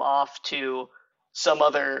send him off to some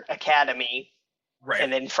other academy. Right.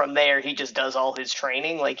 And then from there, he just does all his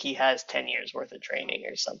training. Like he has 10 years worth of training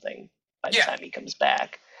or something by the time he comes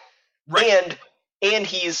back. Right. And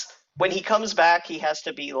when he comes back, he has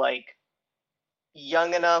to be like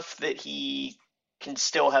young enough that he can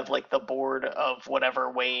still have like the board of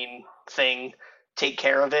whatever Wayne thing take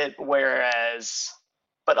care of it.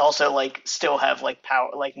 But also like still have like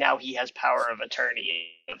power. Like now he has power of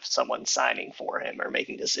attorney if someone's signing for him or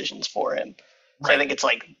making decisions for him. So I think it's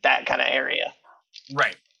like that kind of area.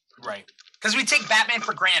 Right. Because we take Batman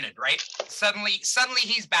for granted, right? Suddenly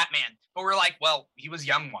he's Batman, but we're like, well, he was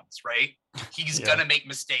young once, right? He's gonna make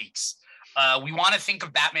mistakes. We want to think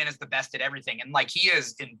of Batman as the best at everything, and like he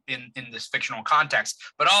is in this fictional context,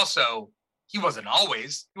 but also he wasn't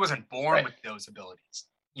born with those abilities,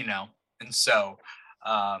 you know. And so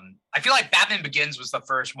I feel like Batman Begins was the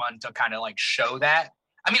first one to kind of like show that.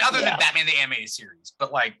 I mean, other than Batman the Animated Series,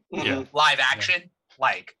 but like live action,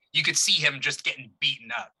 like you could see him just getting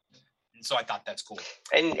beaten up. And so I thought that's cool.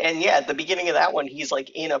 And at the beginning of that one, he's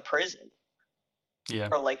like in a prison. Yeah.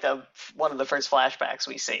 Or like one of the first flashbacks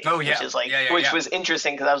we see. Oh yeah. Which is like which was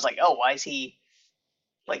interesting because I was like, oh, why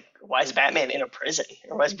is Batman in a prison?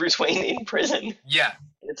 Or why is Bruce Wayne in prison? Yeah.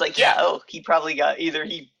 And it's like, he probably got either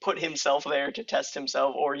he put himself there to test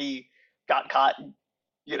himself or he got caught,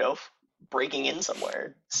 you know, breaking in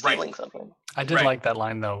somewhere, stealing something. I did like that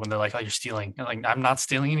line though when they're like, "Oh, you're stealing." I'm like, I'm not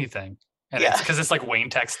stealing anything. And it's because it's like Wayne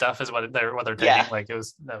Tech stuff is what they're taking. Yeah. Like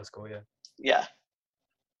that was cool. Yeah. Yeah.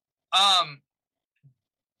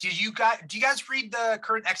 Do you guys read the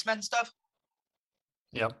current X-Men stuff?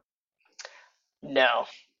 Yep. No,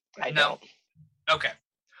 I don't. Okay.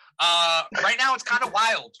 Right now it's kind of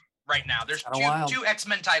wild. Right now, there's two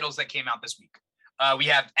X-Men titles that came out this week. We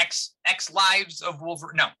have X Lives of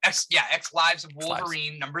Wolverine. No, X Lives of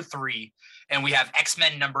Wolverine #3, and we have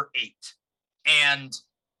X-Men #8. And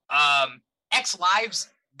X Lives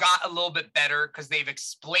got a little bit better because they've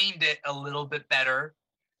explained it a little bit better.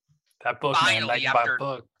 That book, finally, man. That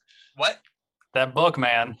book. What? That book,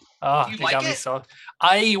 man. Oh, you like got it? Me so.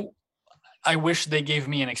 I wish they gave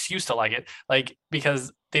me an excuse to like it, like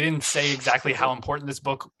because they didn't say exactly how important this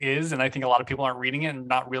book is, and I think a lot of people aren't reading it and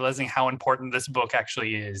not realizing how important this book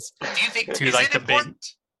actually is. Do you think to is like it the important?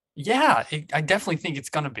 Big? Yeah, I definitely think it's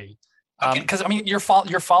gonna be. Because Okay. I mean, you're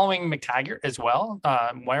following McTaggart as well,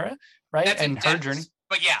 Moira, right? That's and her intense. journey.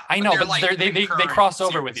 But yeah, I know, but like they cross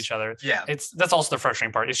over with each other. Yeah, that's also the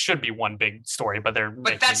frustrating part. It should be one big story, but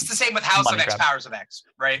that's the same with House of X, Powers of X,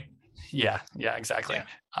 right? Yeah, exactly.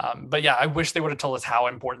 Yeah. But yeah, I wish they would have told us how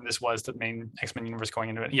important this was to the main X-Men universe going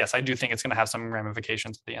into it. Yes, I do think it's going to have some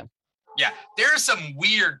ramifications at the end. Yeah, there's some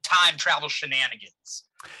weird time travel shenanigans.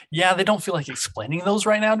 Yeah, they don't feel like explaining those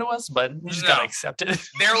right now to us, but you just gotta accept it.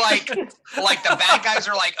 They're like the bad guys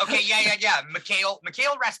are like, okay, yeah. Mikhail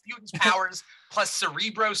Rasputin's powers plus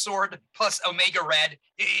Cerebro Sword plus Omega Red,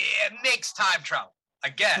 it makes time travel, I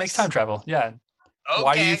guess. Makes time travel, yeah. Okay.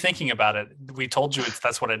 Why are you thinking about it? We told you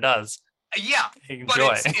that's what it does. Yeah, enjoy.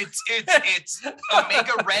 But it's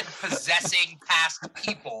Omega Red possessing past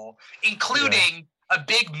people, including a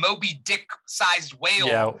big Moby Dick sized whale.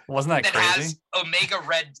 Yeah, wasn't that crazy? Has Omega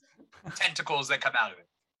Red tentacles that come out of it.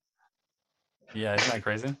 Yeah, isn't that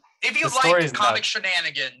crazy? If you like comic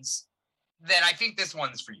shenanigans, then I think this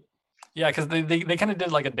one's for you. Yeah, because they kind of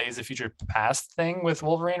did like a Days of Future Past thing with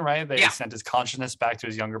Wolverine, right? They sent his consciousness back to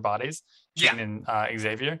his younger bodies, Jean and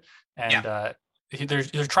Xavier, and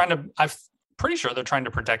they're trying to. I'm pretty sure they're trying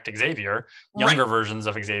to protect Xavier, younger versions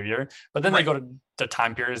of Xavier, but then they go to the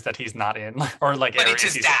time periods that he's not in, or like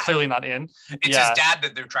areas he's clearly not in. It's his dad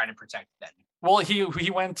that they're trying to protect then. Well,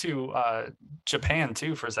 he went to Japan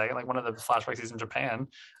too for a second, like one of the flashbacks he's in Japan.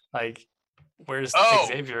 Like, where's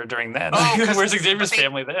Xavier during then? Where's Xavier's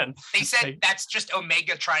family then? They said that's just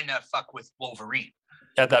Omega trying to fuck with Wolverine.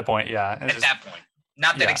 At that point, yeah. That point.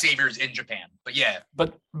 Not that Xavier's in Japan, but yeah.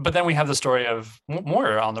 But then we have the story of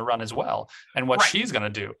Moira on the run as well, and what she's gonna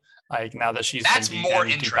do. Like now that she's more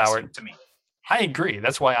interesting to me. I agree.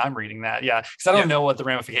 That's why I'm reading that. Yeah, because I don't know what the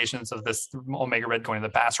ramifications of this Omega Red going to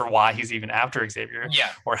the past, or why he's even after Xavier,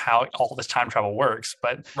 or how all this time travel works.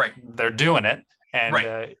 But they're doing it, and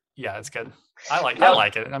it's good. I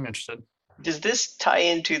like it. I'm interested. Does this tie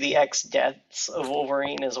into the X deaths of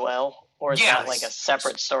Wolverine as well? Or is that like a Yes.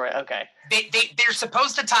 separate story? Okay. They're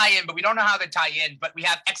supposed to tie in, but we don't know how they tie in. But we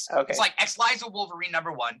have X. Okay. It's like X Lives of Wolverine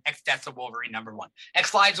 #1, X Deaths of Wolverine #1,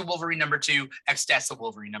 X Lives of Wolverine #2, X Deaths of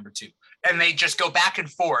Wolverine #2, and they just go back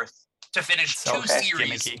and forth to finish So two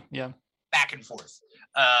series gimmicky. Yeah. back and forth.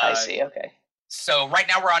 I see. Okay. So right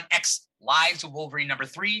now we're on X Lives of Wolverine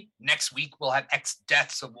 #3. Next week we'll have X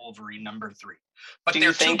Deaths of Wolverine #3. But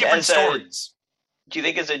they're two different stories. Do you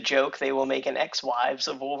think as a joke they will make an X Wives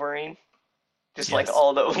of Wolverine? Just Yes. like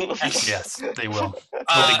all the Yes, they will.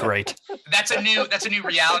 It'll be great. That's a new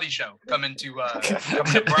reality show coming to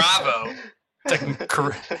Bravo.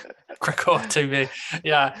 Krakoa TV.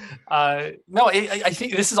 Yeah. No, I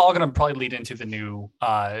think this is all going to probably lead into the new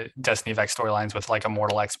Destiny of X storylines with like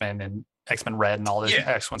Immortal X-Men and X-Men Red and all the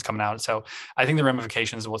X ones coming out. So I think the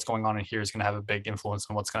ramifications of what's going on in here is going to have a big influence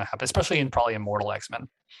on what's going to happen, especially in probably Immortal X-Men.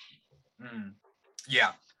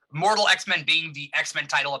 Yeah. Immortal X-Men being the X-Men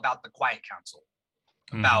title about the Quiet Council,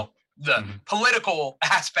 about the political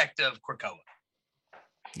aspect of Krakoa.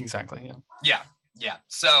 Exactly. Yeah. Yeah.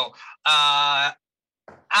 So I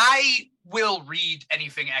will read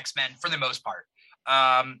anything X-Men for the most part.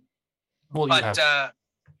 Well, but you have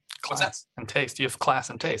what's that? And taste. You have class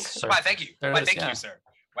and taste, sir. Why, thank you. Thank you, sir.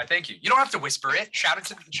 Why, thank you. You don't have to whisper it. Shout it.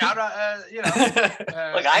 You know.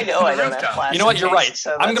 Look, I know I don't have class. You know what? You're right.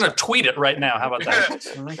 So I'm going to tweet it right now. How about that?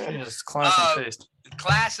 Just class and taste.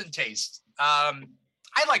 Class and taste. I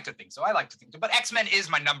like to think so. But X-Men is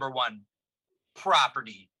my #1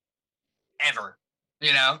 property ever.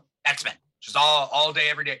 You know, X-Men. Just all day,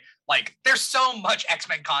 every day. Like, there's so much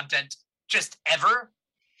X-Men content just ever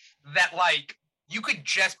that, like, you could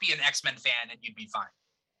just be an X-Men fan and you'd be fine.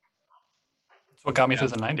 That's what got me through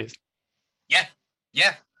the 90s. Yeah.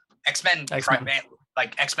 X-Men. X-Men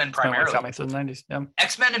primarily. What got me through the 90s. Yeah.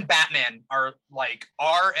 X-Men and Batman are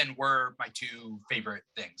and were my two favorite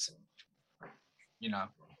things. You know,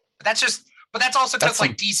 but that's also because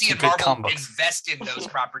like DC and Marvel invest in those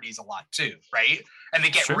properties a lot too, right? And they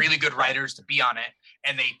get really good writers to be on it,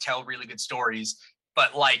 and they tell really good stories.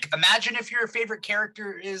 But like, imagine if your favorite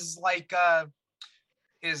character is like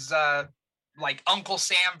Uncle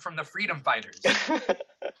Sam from the Freedom Fighters.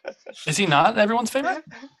 Is he not everyone's favorite?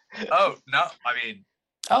 Oh no, I mean,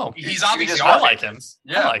 he's obviously. I like him.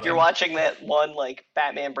 Yeah, you're watching that one like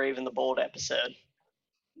Batman Brave and the Bold episode.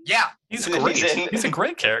 Yeah, he's great. He's a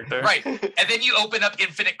great character, right? And then you open up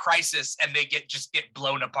Infinite Crisis, and they get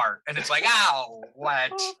blown apart, and it's like, ow,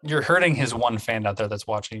 what? You're hurting his one fan out there that's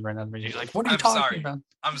watching right now. He's like, what are you talking about?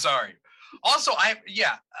 I'm sorry. Also,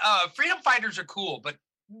 Freedom Fighters are cool, but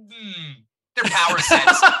their power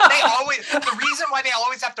sets. The reason why they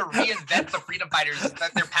always have to reinvent the Freedom Fighters is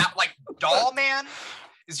that their Doll Man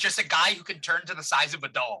is just a guy who can turn to the size of a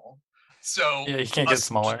doll. So yeah, he can't get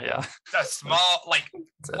smaller. Yeah, a small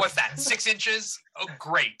what's that? 6 inches? Oh,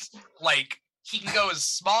 great! Like he can go as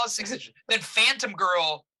small as 6 inches. Then Phantom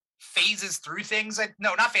Girl phases through things.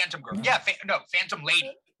 No, not Phantom Girl. Yeah, Phantom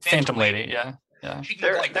Lady. Phantom Lady. Yeah. She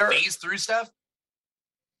can phase through stuff.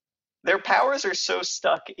 Their powers are so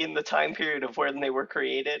stuck in the time period of when they were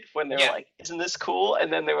created, when they're like, isn't this cool?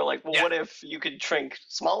 And then they were like, well, what if you could shrink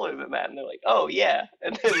smaller than that? And they're like, oh, yeah.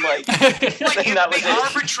 And then arbitrarily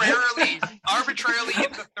in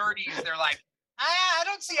the 30s, they're like, I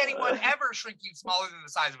don't see anyone ever shrinking smaller than the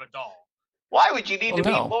size of a doll. Why would you need to be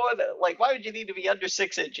more than, why would you need to be under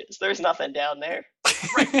 6 inches? There's nothing down there.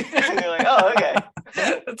 Right. And you're like, oh, okay.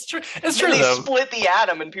 That's true. It's true, though. They split the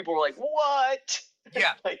atom and people were like, what?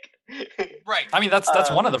 Yeah. Right. I mean, that's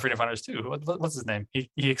one of the Freedom Fighters too. What's his name?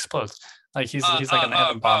 He explodes. Like he's like an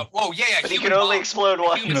atom bomb. But he can only explode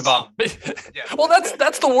one. Human bomb. Well,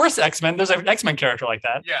 that's the worst X-Men. There's an X-Men character like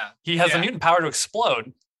that. Yeah. He has a mutant power to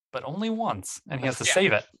explode, but only once, and he has to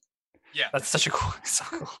save it. Yeah. That's such a cool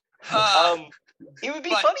example. It would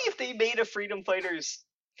be funny if they made a Freedom Fighters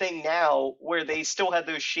thing now where they still had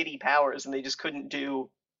those shitty powers and they just couldn't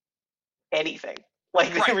do anything.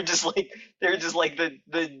 Like they were just like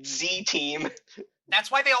the Z team. That's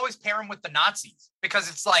why they always pair them with the Nazis, because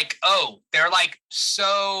it's like, they're like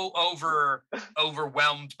so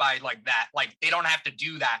overwhelmed by like that. Like they don't have to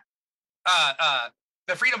do that.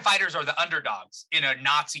 The Freedom Fighters are the underdogs in a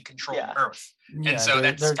Nazi-controlled Earth, and so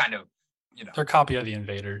that's kind of, they're a copy of the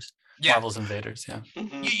Invaders. Yeah. Marvel's Invaders, yeah.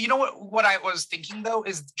 Mm-hmm. You know what I was thinking though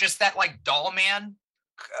is just that like Doll Man,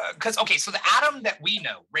 because so the Atom that we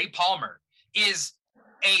know, Ray Palmer, is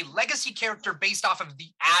a legacy character based off of the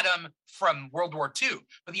Atom from World War II.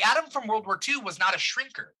 But the Atom from World War II was not a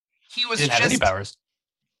shrinker. He didn't have any powers.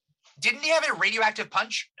 Didn't he have a radioactive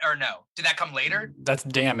punch or no? Did that come later? That's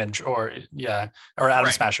Damage or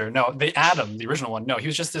Atom Smasher. No, the Atom, the original one. No, he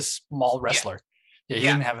was just this small wrestler. Yeah, he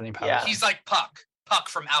didn't have any powers. Yeah. He's like Puck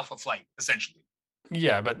from Alpha Flight, essentially.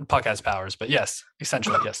 Yeah, but Puck has powers. But yes,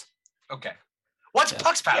 essentially, yes. Okay. What's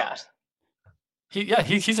Puck's powers?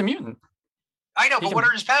 He's a mutant. I know, but what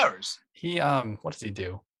are his powers? What does he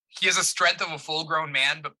do? He has a strength of a full-grown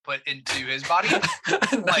man, but put into his body.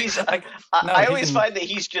 I always find that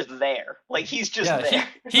he's just there. Like he's just there.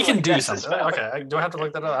 He can do something. Okay, do I have to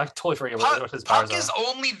look that up? I totally forget what his powers are. Puck is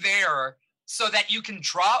only there so that you can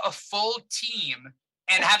draw a full team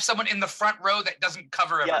and have someone in the front row that doesn't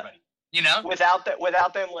cover everybody. You know, without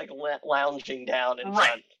them like lounging down in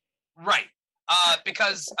front. Right.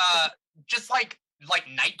 Because just like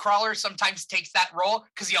Nightcrawler sometimes takes that role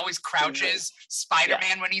because he always crouches.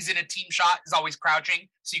 Spider-Man, when he's in a team shot, is always crouching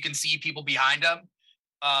so you can see people behind him.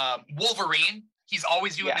 Wolverine, he's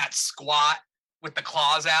always doing that squat with the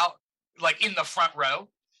claws out, like in the front row.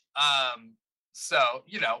 So,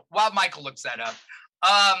 while Michael looks that up.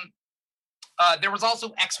 There was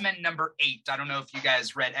also X-Men number 8. I don't know if you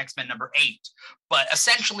guys read X-Men number 8, but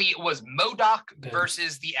essentially it was MODOK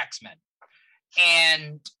versus the X-Men.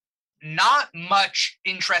 And not much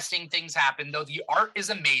interesting things happen, though the art is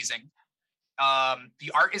amazing.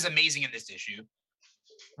 The art is amazing in this issue.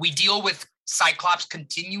 We deal with Cyclops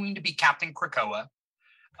continuing to be Captain Krakoa.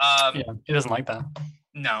 He doesn't like that.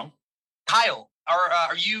 No. Kyle,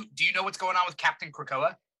 do you know what's going on with Captain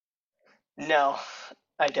Krakoa? No,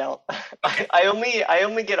 I don't. Okay. I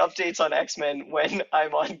only get updates on X-Men when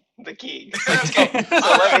I'm on the key. Okay. So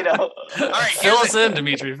let me know. All right. Fill us in,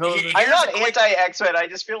 Dimithri. Fill us in. I'm not anti-X-Men. I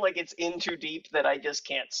just feel like it's in too deep that I just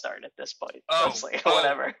can't start at this point.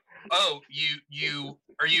 Whatever. Oh,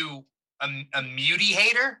 are you a mutie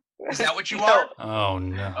hater? Is that what you are? Oh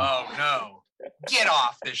no. Oh no. Get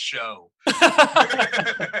off this show.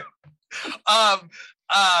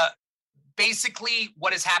 Basically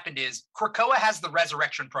what has happened is Krakoa has the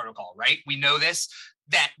resurrection protocol, right? We know this,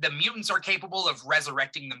 that the mutants are capable of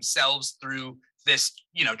resurrecting themselves through this,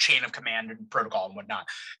 chain of command and protocol and whatnot.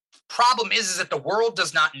 Problem is that the world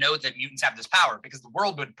does not know that mutants have this power because the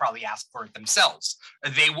world would probably ask for it themselves.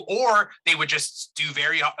 They would just do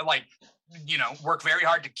work very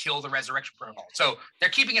hard to kill the resurrection protocol. So they're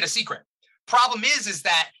keeping it a secret. Problem is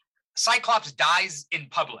that Cyclops dies in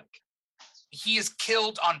public. He is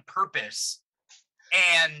killed on purpose,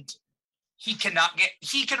 and he can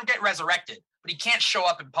get resurrected, but he can't show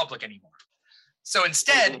up in public anymore. So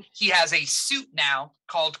instead, he has a suit now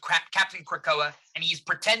called Captain Krakoa, and he's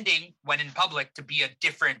pretending when in public to be a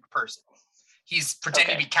different person. He's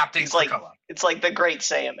pretending to be Captain Krakoa. It's like the Great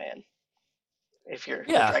Saiyaman. If you're a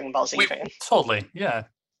Dragon Ball Z fan. Totally, yeah.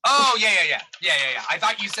 Oh, yeah. I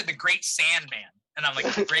thought you said the Great Sandman. And I'm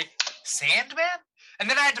like, the Great Sandman? And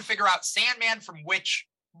then I had to figure out Sandman from which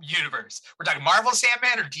universe. We're talking Marvel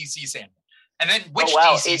Sandman or DC Sandman? And then which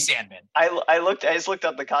DC Sandman? I just looked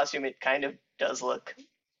up the costume. It kind of does look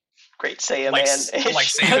Great Saiyaman. Like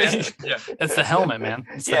Saiyaman? Yeah. It's the helmet, man.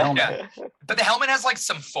 It's the helmet. Yeah. But the helmet has like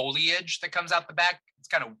some foliage that comes out the back. It's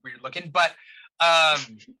kind of weird looking. But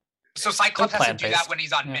so Cyclops has to do that when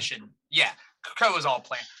he's on mission. Yeah. Crow is all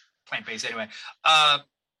plant-based anyway.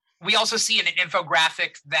 We also see in an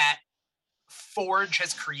infographic that Forge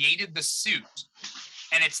has created the suit,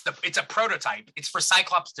 and it's a prototype. It's for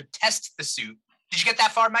Cyclops to test the suit. Did you get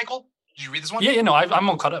that far, Michael? Did you read this one? Yeah, no, I'm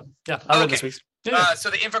all caught up. Yeah, I read this week's. Yeah. So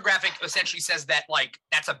the infographic essentially says that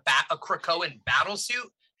that's a Krakoan battle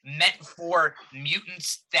suit meant for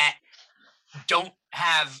mutants that don't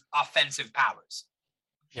have offensive powers,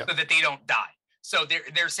 so that they don't die. So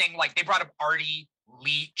they're saying they brought up Artie,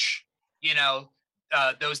 Leech,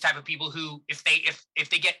 those type of people who if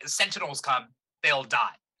they get Sentinels come, they'll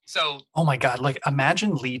die. So oh my god,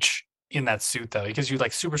 imagine Leech in that suit though, because you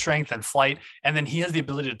super strength and flight, and then he has the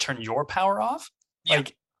ability to turn your power off. Yeah.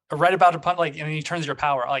 Right about to punch, and he turns your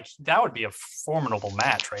power. That would be a formidable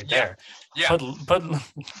match right there. Yeah.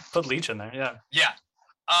 Put Leech in there. Yeah. Yeah.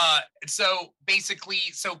 So basically,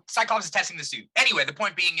 Cyclops is testing the suit. Anyway, the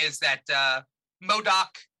point being is that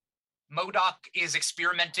MODOK is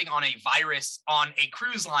experimenting on a virus on a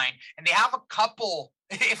cruise line, and they have a couple,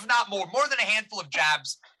 if not more than a handful of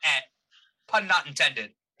jabs at, pun not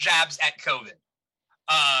intended, jabs at COVID.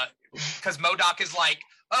 Because MODOK is like,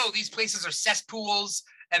 oh, these places are cesspools,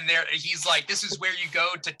 and he's like, this is where you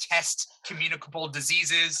go to test communicable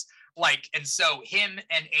diseases. And so him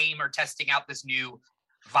and AIM are testing out this new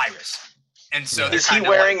virus. And so is he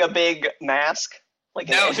wearing a big mask?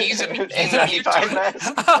 No, he's a mutant.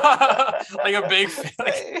 mask. Like a big,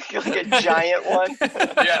 like a giant one.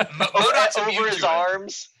 Yeah, Over his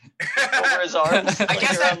arms. over his arms. I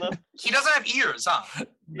guess that he doesn't have ears, huh?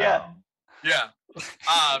 Yeah. Yeah.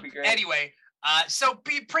 Anyway, so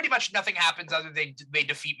pretty much nothing happens other than they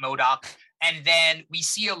defeat MODOK. And then we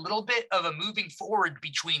see a little bit of a moving forward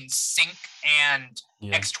between Sync and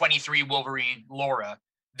X-23 Wolverine Laura.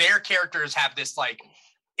 Their characters have this, like,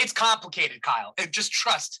 it's complicated, Kyle. Just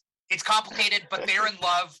trust. It's complicated, but they're in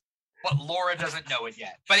love, but Laura doesn't know it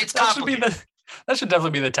yet. But it's complicated. That should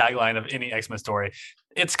definitely be the tagline of any X-Men story.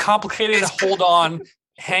 It's complicated. Hold on.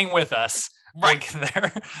 Hang with us. Right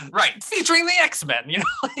there. Right. Featuring the X-Men, you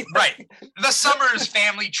know? Right. The Summers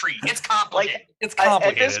family tree. It's complicated. It's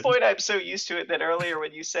complicated. At this point, I'm so used to it that earlier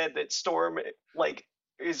when you said that Storm, like,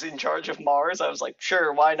 is in charge of Mars, I was like,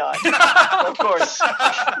 sure, why not? Of course.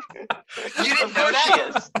 You didn't know that? She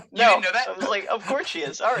is. No, you didn't know that? I was like, of course she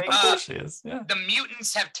is. All right, of course she is. Yeah. The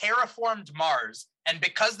mutants have terraformed Mars, and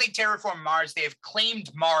because they terraformed Mars, they have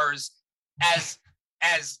claimed Mars as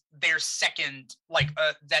their second, like,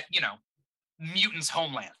 that, you know, mutants'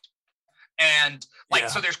 homeland. And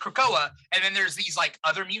so there's Krakoa, and then there's these like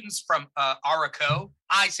other mutants from Araco.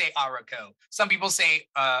 I say Araco. Some people say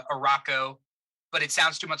Araco, but it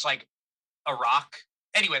sounds too much like Iraq.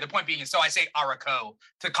 Anyway, the point being is, so I say Araco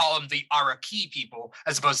to call them the Araki people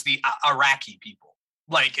as opposed to the Iraqi people.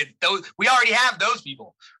 Like, we already have those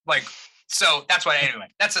people. Like, so that's what. Anyway,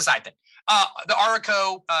 that's the side thing. The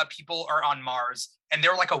Araco people are on Mars, and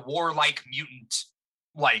they're like a warlike mutant,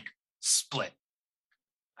 like, split.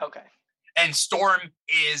 Okay. And Storm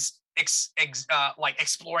is like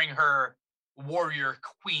exploring her warrior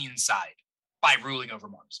queen side by ruling over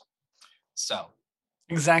Mars. So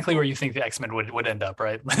exactly where you think the X-Men would end up,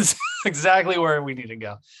 right? That's exactly where we need to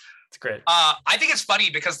go. It's great. I think it's funny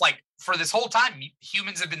because, like, for this whole time,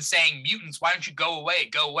 humans have been saying, mutants, why don't you go away?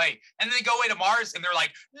 And then they go away to Mars, and they're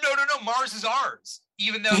like, no, Mars is ours.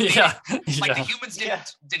 Even though the humans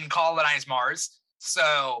didn't colonize Mars.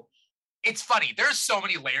 So it's funny. There's so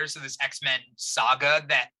many layers to this X-Men saga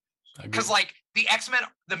that, because, like, the X-Men,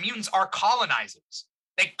 the mutants are colonizers.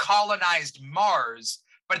 They colonized Mars,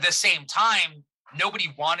 but at the same time,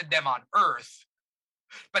 nobody wanted them on Earth.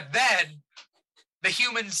 But then the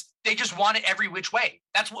humans, they just want it every which way.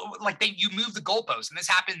 That's what, like, you move the goalposts, and this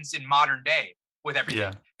happens in modern day with everything.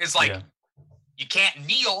 Yeah. It's like, you can't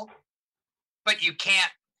kneel, but you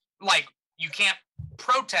can't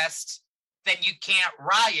protest, then you can't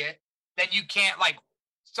riot, then you can't, like,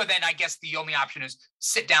 so then I guess the only option is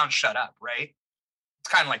sit down, shut up, right? It's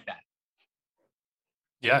kind of like that.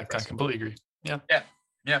 Yeah, I completely agree. Yeah.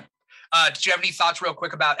 Did you have any thoughts real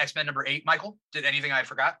quick about X-Men number 8, Michael? Did anything I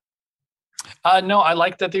forgot? No, I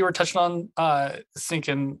like that they were touching on Sync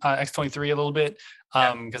and X-23 a little bit,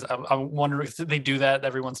 because I wonder if they do that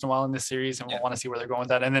every once in a while in this series, and we'll want to see where they're going with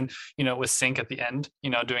that. And then, you know, with Sync at the end, you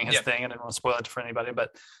know, doing his thing, and I don't want to spoil it for anybody,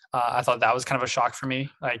 but I thought that was kind of a shock for me.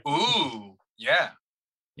 Like, ooh, yeah.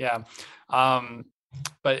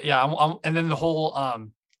 But yeah, and then the whole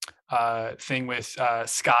thing with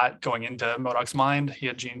Scott going into MODOK's mind. He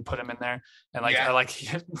had Jean put him in there, and like I like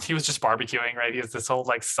he was just barbecuing, right? He has this whole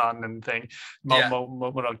like sun and thing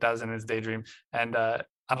MODOK does in his daydream, and I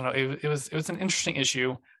don't know. It was an interesting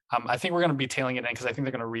issue. I think we're going to be tailing it in because I think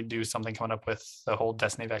they're going to redo something coming up with the whole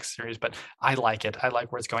Destiny of X series. But I like it. I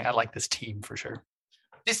like where it's going. I like this team for sure.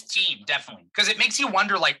 This team, definitely, because it makes you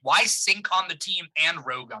wonder, like, why Sync on the team and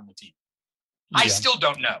Rogue on the team? I still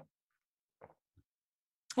don't know.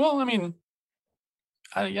 Well, I mean,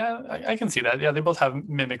 I can see that. Yeah, they both have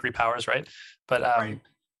mimicry powers, right? But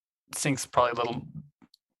Sync's probably a little.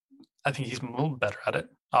 I think he's a little better at it,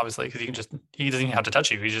 obviously, because he doesn't even have to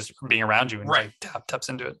touch you. He's just being around you and like taps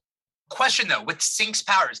into it. Question though, with Sync's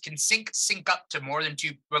powers, can Sync up to more than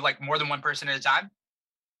two, or like more than one person at a time?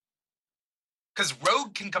 Because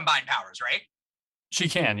Rogue can combine powers, right? She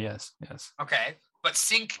can, yes. Okay, but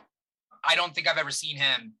Sync, I don't think I've ever seen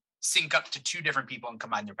him sync up to two different people and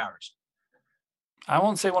combine their powers. I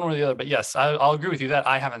won't say one or the other, but yes, I'll agree with you that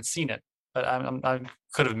I haven't seen it, but I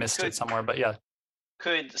could have missed it somewhere. But yeah,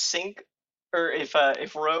 could Sync, or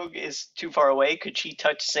if Rogue is too far away, could she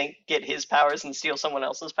touch Sync, get his powers, and steal someone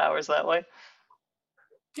else's powers that way?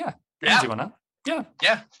 Yeah. Why not?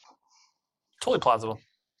 Yeah, totally plausible.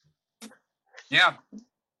 Yeah,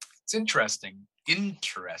 it's interesting.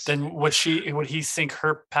 Then would he sync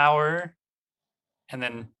her power, and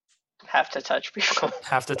then have to touch people?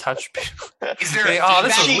 Is there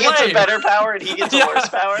she gets a better power and he gets a worse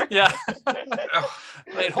power? Yeah.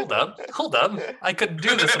 Wait, hold up. I could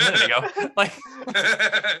do this a minute ago. Like,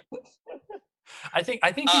 I think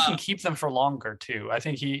he can keep them for longer too. I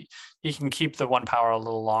think he can keep the one power a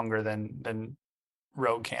little longer than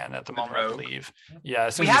Rogue can at the moment, Rogue. I believe. Yeah,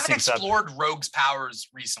 we haven't explored Rogue's powers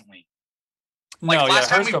recently. Like no, last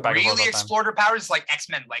time we go back really explored her powers, like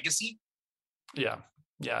X-Men Legacy. Yeah,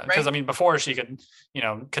 because I mean, before she could,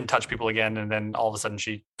 can touch people again, and then all of a sudden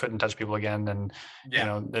she couldn't touch people again, and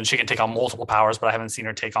then she can take on multiple powers. But I haven't seen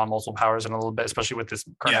her take on multiple powers in a little bit, especially with this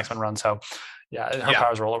current X-Men run. So, her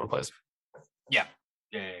powers are all over the place. Yeah.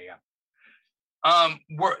 Did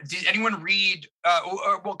anyone read?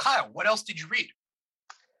 Well, Kyle, what else did you read?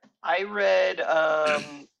 I read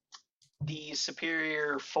the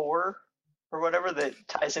Superior 4 or whatever that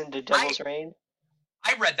ties into Devil's Reign.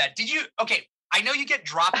 I read that. Did you? Okay, I know you get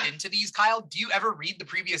dropped into these, Kyle. Do you ever read the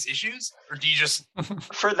previous issues, or do you just?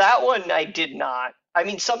 For that one, I did not. I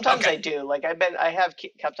mean, sometimes I do. Like I have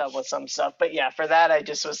kept up with some stuff, but yeah, for that I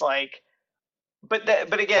just was like.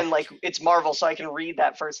 But again, like it's Marvel, so I can read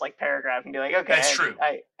that first like paragraph and be like, okay, that's true.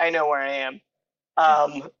 I know where I am.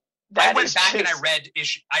 I went back and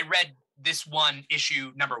I read this one,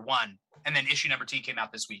 issue number 1, and then issue number 2 came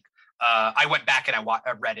out this week. I went back and I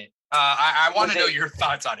read it. I want to know your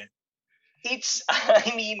thoughts on it. It's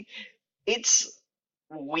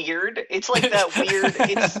weird. It's like that weird.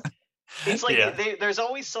 It's like there's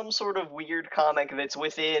always some sort of weird comic that's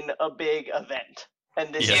within a big event,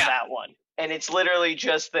 and this is that one. And it's literally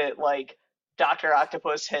just that, like, Dr.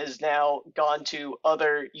 Octopus has now gone to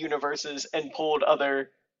other universes and pulled other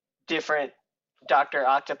different Dr.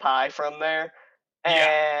 Octopi from there.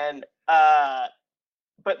 And,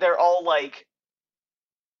 but they're all, like,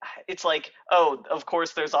 it's like, oh, of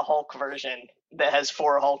course there's a Hulk version that has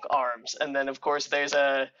 4 Hulk arms. And then, of course, there's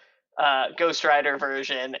a Ghost Rider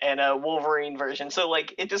version and a Wolverine version. So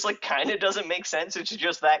like it just like kind of doesn't make sense. It's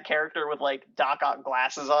just that character with like Doc Ock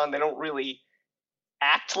glasses on. They don't really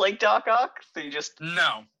act like Doc Ock. They just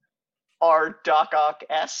are Doc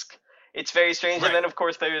Ock-esque. It's very strange. And then of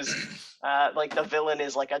course there's like the villain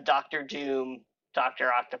is like a Doctor Doom,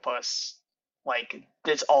 Dr. Octopus, like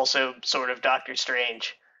that's also sort of Doctor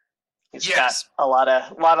Strange. He's got a lot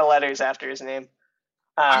of letters after his name.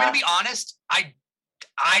 I'm gonna be honest. I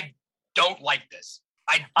don't like this.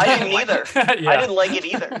 I didn't either. I didn't like it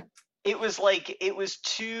either. It was like it was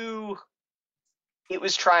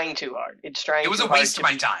trying too hard. It was a waste of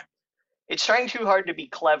my time. It's trying too hard to be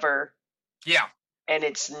clever. Yeah. And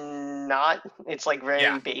it's not. It's like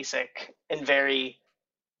very basic and very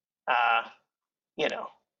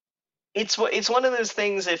it's one of those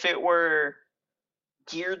things. If it were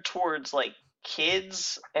geared towards like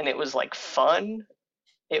kids and it was like fun,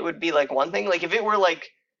 it would be like one thing. Like if it were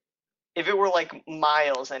like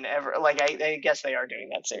Miles and I guess they are doing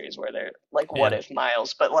that series where they're like what if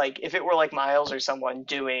Miles, but like if it were like Miles or someone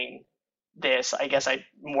doing this, I guess I'm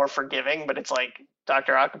more forgiving. But it's like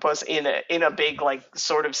Dr. Octopus in a big like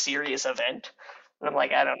sort of serious event, and I'm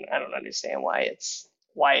like I don't understand why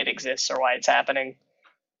it exists or why it's happening.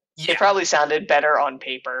 It probably sounded better on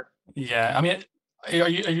paper. Yeah, I mean, are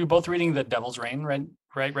you both reading the Devil's Reign right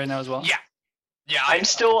now as well? Yeah, I'm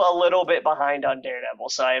still a little bit behind on Daredevil,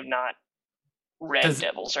 so I have not read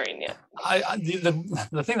Devil's Reign yet.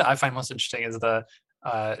 The thing that I find most interesting is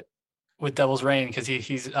with Devil's Reign, because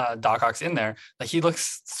he's Doc Ock's in there, like he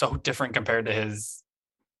looks so different compared to his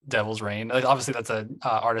Devil's Reign. Like obviously that's an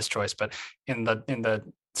artist choice, but in the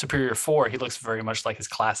Superior 4, he looks very much like his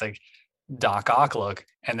classic Doc Ock look,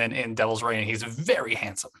 and then in Devil's Reign he's very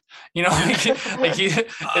handsome. It's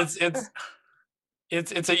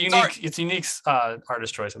a unique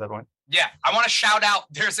artist choice at that point. Yeah, I want to shout out.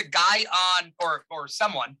 There's a guy on or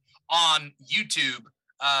someone on YouTube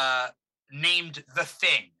named The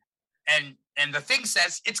Thing, and The Thing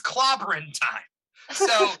says it's clobbering time.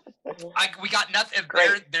 So we got nothing.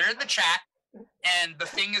 They're in the chat, and The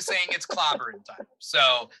Thing is saying it's clobbering time.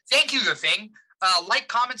 So thank you, The Thing. Like,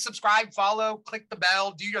 comment, subscribe, follow, click the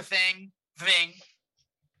bell, do your thing. Thank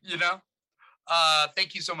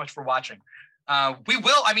you so much for watching. We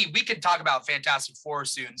could talk about Fantastic Four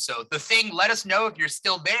soon. So The Thing, let us know if you're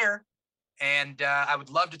still there. And I would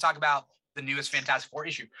love to talk about the newest Fantastic Four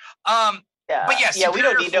issue. We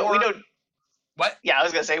don't need to. What? Yeah, I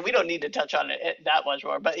was gonna say we don't need to touch on it that much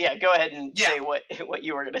more. But yeah, go ahead and say what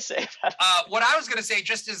you were gonna say about it. What I was gonna say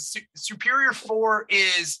just is Superior 4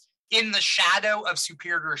 is in the shadow of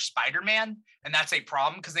Superior Spider-Man, and that's a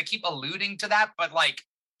problem because they keep alluding to that, but like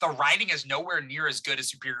the writing is nowhere near as good as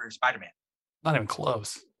Superior Spider-Man. Not even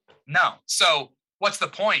close. No. So what's the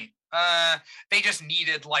point? They just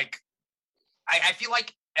needed like, I feel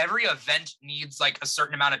like every event needs like a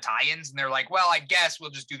certain amount of tie-ins, and they're like, well, I guess we'll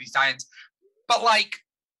just do these tie-ins. But like,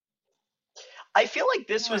 I feel like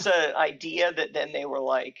this was an idea that then they were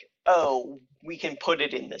like, oh, we can put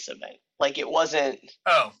it in this event. Like it wasn't.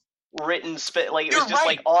 Oh. written like it You're was just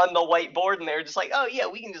right. like on the whiteboard, and they were just like, oh yeah,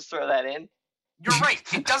 we can just throw that in. You're right.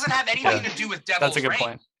 It doesn't have anything to do with Devil's That's a good Reign.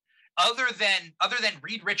 point. Other than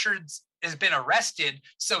Reed Richards has been arrested,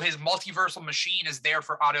 so his multiversal machine is there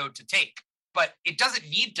for Otto to take. But it doesn't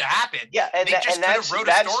need to happen. Yeah, and they just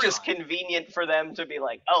that's just convenient for them to be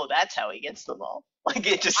like, oh, that's how he gets them all. Like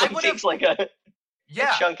it just takes like a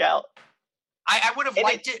chunk out. I would have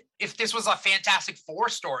liked it if this was a Fantastic Four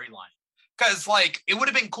storyline, because like it would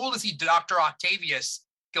have been cool to see Dr. Octavius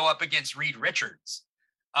go up against Reed Richards,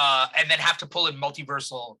 and then have to pull in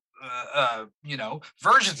multiversal,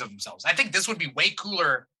 versions of themselves. I think this would be way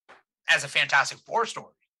cooler as a Fantastic Four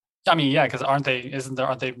story. I mean, yeah, because isn't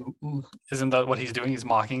that what he's doing? He's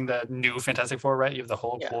mocking the new Fantastic Four, right? You have the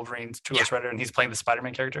Hulk, Wolverine, Ghost Rider, and he's playing the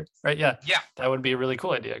Spider-Man character, right? Yeah. That would be a really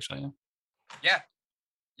cool idea, actually.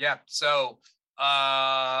 Yeah. So,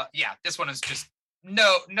 this one is just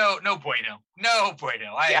no bueno.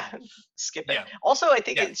 Skip it. Yeah. Also, I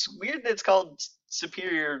think it's weird that it's called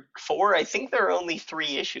Superior 4. I think there are only 3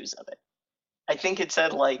 issues of it. I think it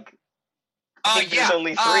said like there's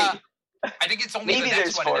only 3. I think it's only the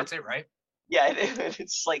next one, 4. And that's it, right? Yeah,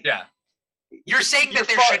 it's like... Yeah. You're saying that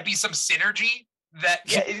there should be some synergy?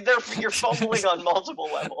 You're fumbling on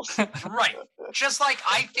multiple levels. Right. Just like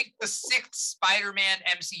I think the 6th Spider-Man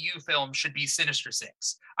MCU film should be Sinister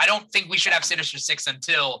Six. I don't think we should have Sinister Six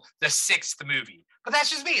until the 6th movie. But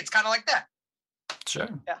that's just me. It's kind of like that. Sure.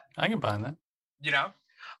 Yeah. I can buy that. You know?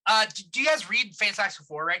 Do you guys read Fantastic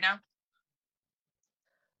Four right now?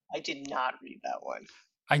 I did not read that one.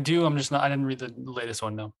 I do. I didn't read the latest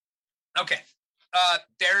one, no. Okay.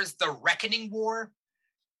 There's the Reckoning War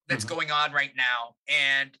that's going on right now.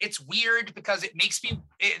 And it's weird because it makes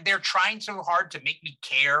they're trying so hard to make me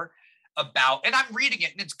care about, and I'm reading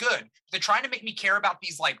it and it's good. They're trying to make me care about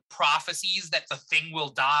these like prophecies that the Thing will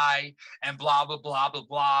die and blah, blah, blah, blah,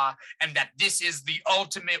 blah. And that this is the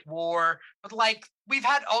ultimate war. But like, we've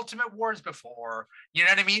had ultimate wars before. You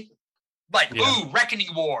know what I mean? Like,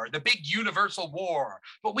 Reckoning War, the big universal war.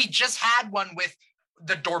 But we just had one with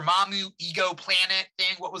the Dormammu ego planet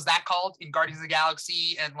thing. What was that called in Guardians of the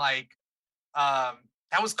Galaxy? And like,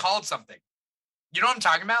 that was called something. You know what I'm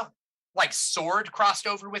talking about? Like Sword crossed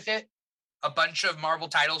over with it. A bunch of Marvel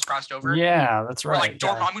titles crossed over. Yeah, that's right. Where like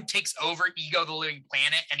Dormammu takes over Ego, the living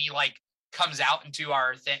planet, and he like comes out into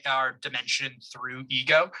our dimension through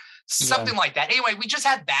Ego. Something like that. Anyway, we just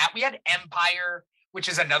had that. We had Empire, which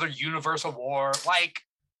is another universal war. Like,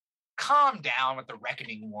 calm down with the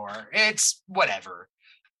Reckoning War. It's whatever.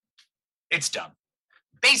 It's dumb.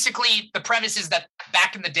 Basically, the premise is that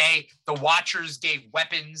back in the day, the Watchers gave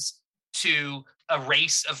weapons to a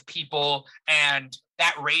race of people, and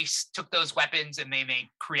that race took those weapons and they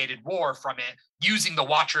created war from it using the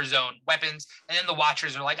Watchers' own weapons. And then the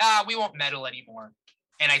Watchers are like, we won't meddle anymore.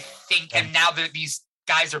 And I think, and now that these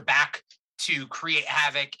guys are back to create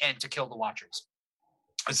havoc and to kill the Watchers.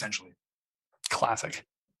 Essentially. Classic.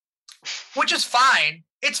 Which is fine.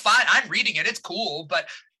 It's fine. I'm reading it. It's cool, but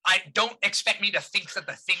I don't expect me to think that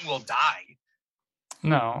the Thing will die.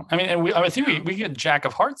 No. I mean, and I think we get Jack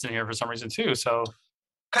of Hearts in here for some reason too, so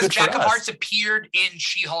because Jack of Hearts appeared in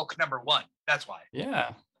She-Hulk #1. That's why.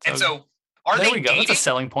 Yeah. And so are they dating? That's a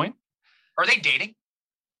selling point. Are they dating?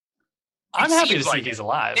 I'm happy to see he's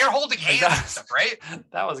alive. They're holding hands and stuff, right?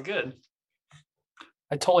 That was good.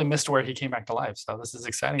 I totally missed where he came back to life, so this is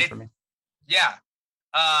exciting for me. Yeah.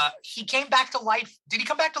 He came back to life. Did he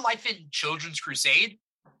come back to life in Children's Crusade?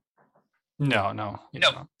 No. No,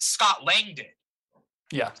 Scott Lang did.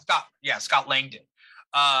 Yeah. Scott Lang did.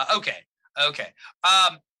 Okay.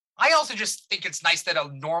 I also just think it's nice that a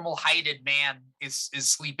normal-heighted man is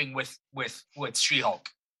sleeping with She-Hulk.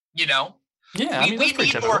 You know? Yeah, we need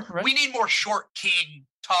typical, more. right? We need more short king,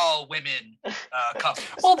 tall women couples.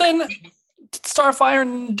 Well, then Starfire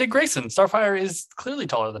and Dick Grayson. Starfire is clearly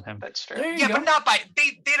taller than him. That's true. Yeah, but not by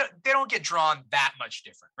they don't get drawn that much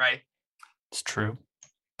different, right? It's true,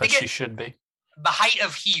 but she should be. The height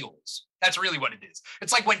of heels. That's really what it is.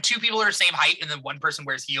 It's like when 2 people are the same height and then one person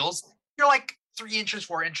wears heels. You're like 3 inches,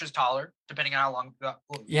 4 inches taller, depending on how long.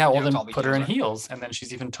 Then put her in heels, and then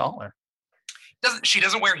she's even taller. She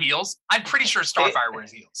doesn't wear heels? I'm pretty sure Starfire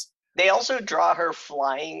wears heels. They also draw her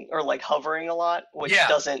flying or like hovering a lot, which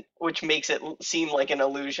makes it seem like an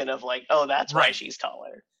illusion of like, oh, that's why she's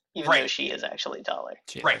taller, even though she is actually taller.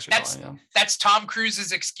 That's Tom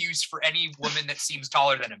Cruise's excuse for any woman that seems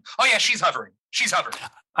taller than him. Oh yeah, she's hovering.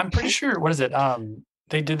 I'm pretty sure. What is it?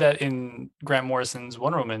 They did that in Grant Morrison's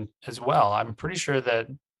Wonder Woman as well. I'm pretty sure that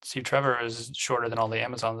Steve Trevor is shorter than all the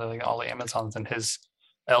Amazons. I think all the Amazons in his.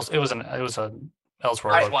 It was an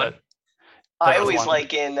Elseworld, but I always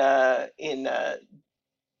like in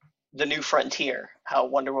the New Frontier, how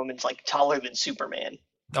Wonder Woman's like taller than Superman.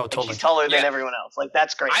 Oh, Like, totally. she's taller than everyone else. Like,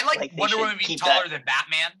 that's great. I like Wonder Woman being taller than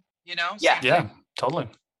Batman. You know? Yeah, totally.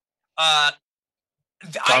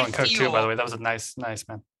 Darwin Cook too, by the way. That was a nice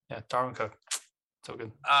man. Yeah, Darwin Cook, so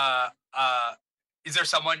good. Is there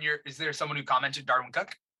someone who commented Darwin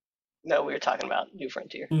Cook? No, we were talking about New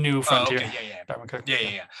Frontier. New Frontier. Okay, yeah. Darwin Cook.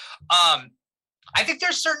 Yeah. I think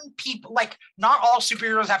there's certain people, like, not all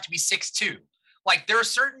superheroes have to be 6'2". Like, there are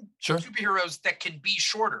certain superheroes that can be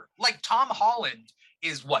shorter. Like Tom Holland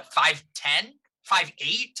is what, 5'10",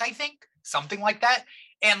 5'8", I think, something like that.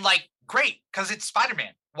 And like, great, because it's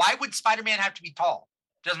Spider-Man. Why would Spider-Man have to be tall?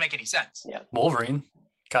 Doesn't make any sense. Yeah. Wolverine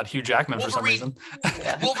got Hugh Jackman for some reason.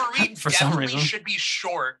 Wolverine for definitely should be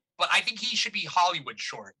short, but I think he should be Hollywood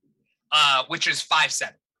short, which is 5'7".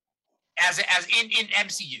 As in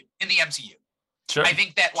MCU, in the MCU. Sure. I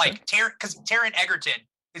think that because Taron Egerton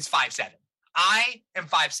is 5'7". I am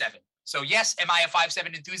 5'7". So yes, am I a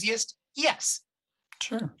 5'7" enthusiast? Yes.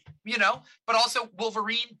 Sure. You know, but also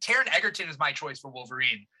Wolverine, Taron Egerton is my choice for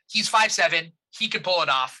Wolverine. He's 5'7". He could pull it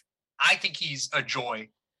off. I think he's a joy.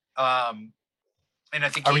 And I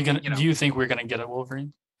think do you think we're gonna get a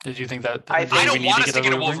Wolverine? Did you think that I don't want us to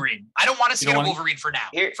get a Wolverine? I don't want us to get a Wolverine for now.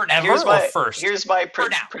 Here's my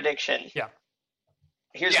prediction. Yeah.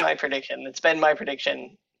 Here's my prediction. It's been my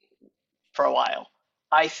prediction for a while.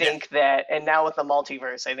 I think that, and now with the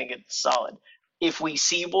multiverse, I think it's solid. If we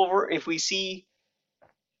see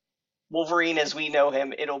Wolverine as we know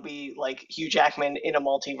him, it'll be like Hugh Jackman in a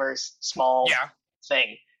multiverse, small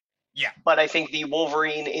thing. Yeah. But I think the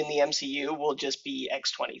Wolverine in the MCU will just be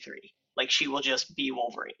X-23. Like, she will just be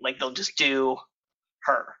Wolverine. Like, they'll just do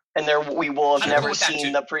her. And we will have never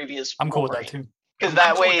seen the previous I'm cool Wolverine. with that too. Because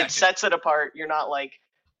that way it sets it apart. You're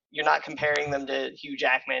not comparing them to Hugh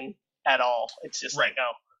Jackman at all. It's just like,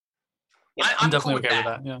 I'm definitely cool okay with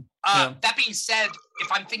that. Yeah. That being said,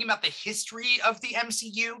 if I'm thinking about the history of the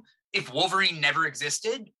MCU, if Wolverine never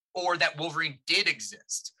existed or that Wolverine did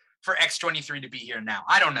exist for X-23 to be here now,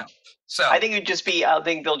 I don't know. So I think I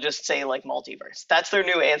think they'll just say like multiverse. That's their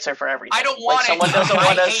new answer for everything. I don't want someone doesn't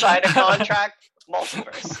want to sign a contract.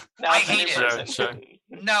 Multiverse. Now I hate it. Sure.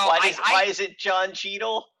 No, why is it John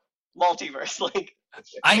Cheadle? Multiverse. Like,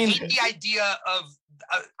 I hate the idea of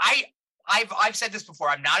I've said this before.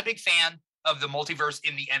 I'm not a big fan of the multiverse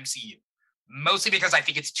in the MCU, mostly because I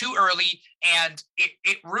think it's too early and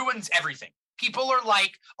it ruins everything. People are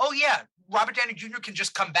like, oh yeah, Robert Downey Jr. can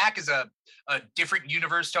just come back as a different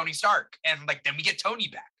universe Tony Stark, and like then we get Tony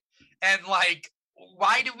back, and like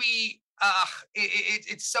why do we?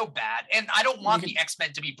 It's so bad, and I don't want the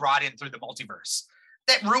X-Men to be brought in through the multiverse.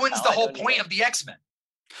 That ruins the whole point of the X-Men.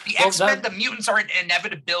 The X-Men, the mutants are an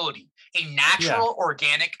inevitability, a natural,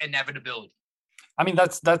 organic inevitability. I mean,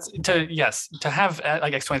 that's to have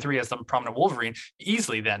like X-23 as the prominent Wolverine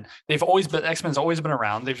easily. Then X-Men's always been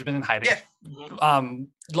around. They've been in hiding. Yeah.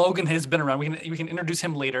 Logan has been around. We can introduce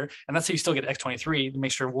him later, and that's how you still get X-23 to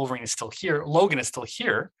make sure Wolverine is still here. Logan is still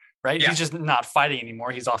here, right? Yeah. He's just not fighting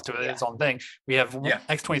anymore. He's off to his own thing. We have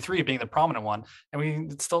X-23 being the prominent one,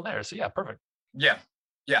 and it's still there. So yeah, perfect. Yeah.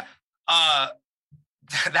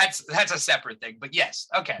 That's a separate thing, but yes,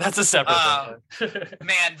 okay. That's a separate thing.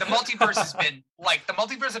 Man, the multiverse has been like the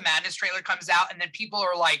Multiverse of Madness trailer comes out, and then people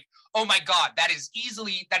are like, "Oh my god, that is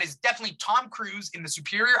definitely Tom Cruise in the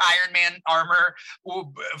superior Iron Man armor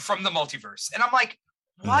from the multiverse." And I'm like,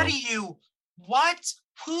 where's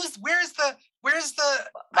the?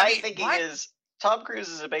 My thinking is Tom Cruise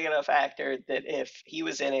is a big enough actor that if he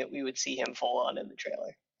was in it, we would see him full on in the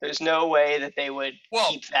trailer. There's no way that they would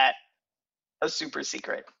keep that a super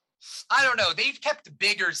secret. I don't know. They've kept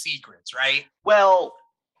bigger secrets, right? Well,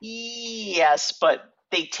 yes, but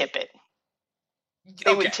they tip it.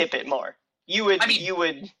 They would tip it more. You would. Do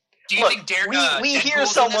you think we hear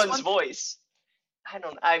someone's voice? I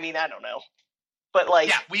don't know. But like,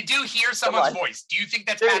 yeah, we do hear someone's voice. Do you think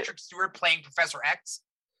that's Patrick Stewart playing Professor X?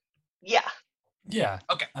 Yeah. Yeah.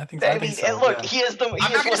 Okay. I think so. Look, he is one of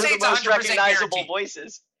the most recognizable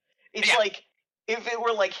voices. It's like, if it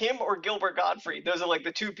were like him or Gilbert Gottfried, those are like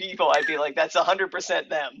the two people I'd be like, that's 100%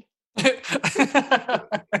 them.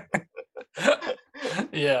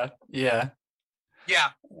 Yeah.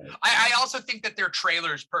 I also think that their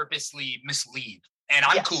trailers purposely mislead, and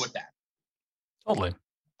I'm cool with that. Totally.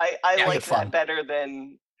 I like that better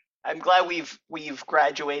than. I'm glad we've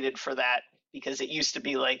graduated for that, because it used to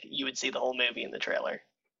be like you would see the whole movie in the trailer.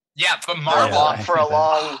 Yeah, but Marvel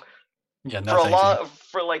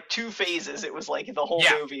for like 2 phases, it was like the whole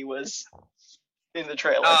movie was in the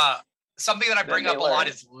trailer. Something that I bring up a lot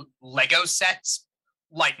is Lego sets.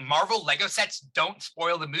 Like Marvel Lego sets don't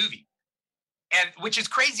spoil the movie. And which is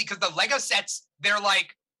crazy because the Lego sets, they're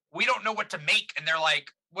like, we don't know what to make. And they're like,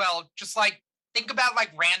 well, just like, think about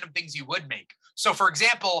like random things you would make. So for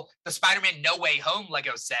example, the Spider-Man No Way Home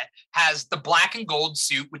Lego set has the black and gold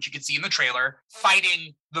suit, which you can see in the trailer,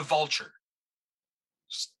 fighting the Vulture.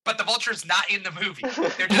 But the Vulture's not in the movie.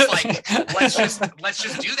 They're just like, let's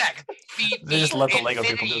just do that. They just let the Infinity, Lego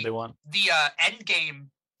people do what they want.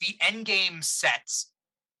 The Endgame sets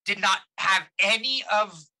did not have any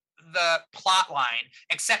of the plot line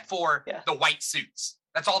except for the white suits.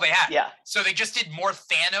 That's all they had. Yeah. So they just did more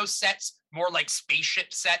Thanos sets, more like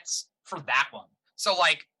spaceship sets for that one. So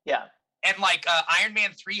like, and like Iron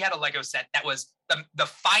Man 3 had a Lego set that was the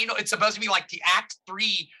final. It's supposed to be like the Act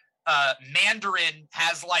 3. Mandarin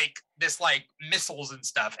has like this like missiles and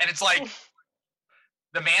stuff, and it's like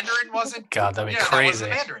the Mandarin wasn't. God, that'd be crazy. That wasn't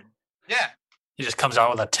the Mandarin. Yeah. He just comes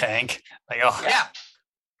out with a tank. Like, oh.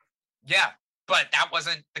 Yeah. But that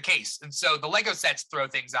wasn't the case, and so the Lego sets throw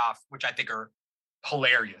things off, which I think are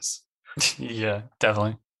hilarious. Yeah,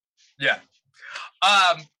 definitely. Yeah.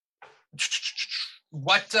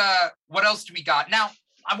 What else do we got now?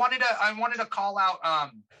 I wanted to call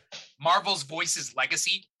out Marvel's Voices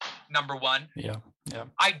Legacy, #1. Yeah.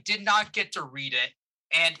 I did not get to read it,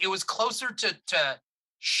 and it was closer to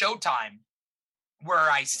Showtime where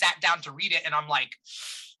I sat down to read it, and I'm like,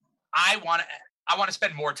 I want to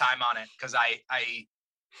spend more time on it because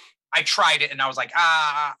I tried it and I was like,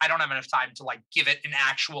 I don't have enough time to like give it an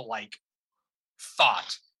actual like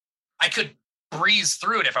thought. I could breeze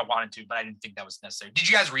through it if I wanted to, but I didn't think that was necessary. Did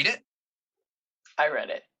you guys read it? I read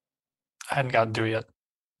it. I hadn't gotten to it yet.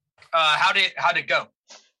 How did it go?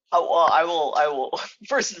 Oh, well, I will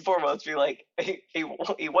first and foremost be like,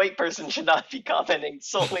 a white person should not be commenting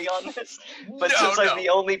solely on this. But since I'm the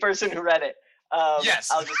only person who read it, yes.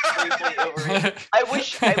 I'll just briefly overread. I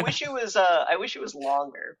wish it was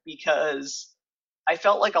longer, because I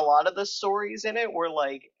felt like a lot of the stories in it were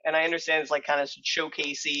like, and I understand it's like kind of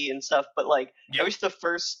showcasey and stuff, but like I wish the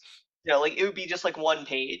first, like it would be just like one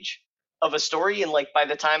page of a story, and like by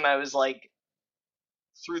the time I was like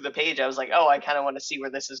through the page, I was like, oh, I kind of want to see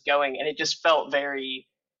where this is going, and it just felt very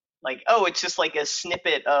like, oh, it's just like a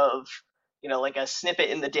snippet of, like a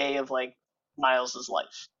snippet in the day of like Miles's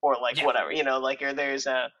life, or like whatever, like, or there's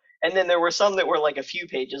a, and then there were some that were like a few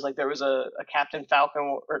pages, like there was a Captain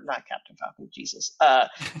Falcon, or not Captain Falcon, Jesus,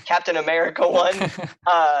 Captain America one,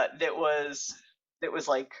 that was the,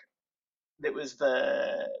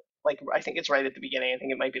 like, I think it's right at the beginning. I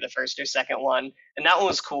think it might be the first or second one, and that one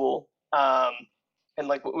was cool. And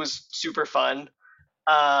like it was super fun.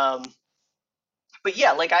 But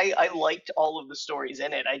yeah, like I liked all of the stories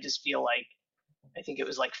in it. I just feel like I think it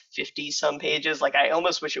was like 50 some pages. Like I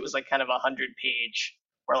almost wish it was like kind of 100-page,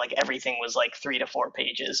 where like everything was like 3 to 4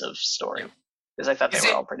 pages of story, because I thought they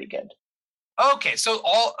were all pretty good. Okay, so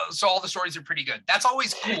all the stories are pretty good. That's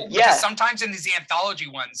always cool. Yeah. Because sometimes in these anthology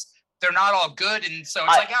ones, they're not all good, and so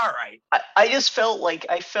it's like, all right. I just felt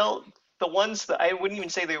the ones that I wouldn't even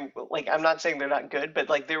say they, like, I'm not saying they're not good, but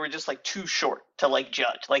like they were just like too short to like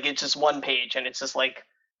judge. Like it's just one page, and it's just like,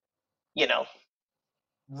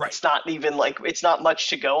 right. It's not even like, it's not much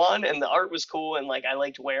to go on, and the art was cool, and like I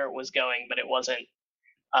liked where it was going, but it wasn't.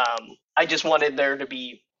 I just wanted there to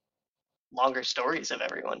be longer stories of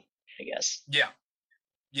everyone, I guess. Yeah.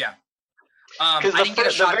 Because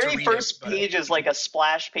the very first page is like a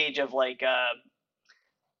splash page of like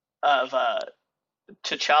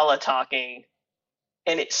T'Challa talking,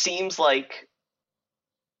 and it seems like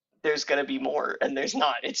there's gonna be more, and there's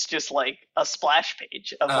not. It's just like a splash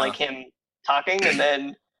page of like him talking, and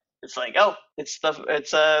then it's like, oh, it's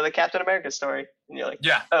the Captain America story, and you're like,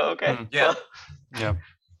 oh, okay, yeah.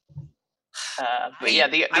 But yeah,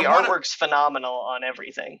 the artwork's phenomenal on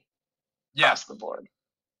everything, across the board.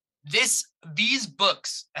 These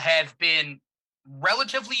books have been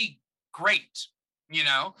relatively great.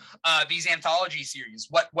 These anthology series,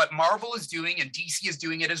 what Marvel is doing, and DC is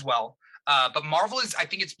doing it as well. But Marvel I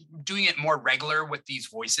think it's doing it more regular with these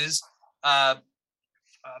voices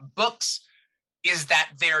books, is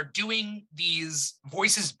that they're doing these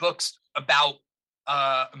voices books about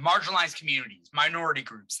marginalized communities, minority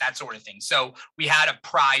groups, that sort of thing. So we had a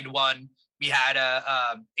Pride one, we had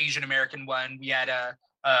a Asian American one, we had a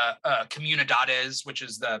Comunidades, which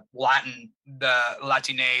is the Latinx,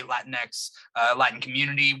 Latin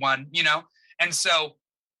community one, and so,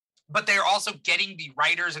 but they're also getting the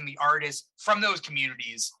writers and the artists from those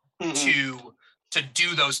communities to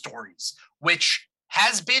do those stories, which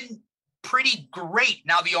has been pretty great.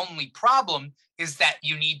 Now, the only problem is that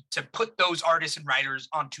you need to put those artists and writers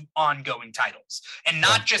onto ongoing titles, and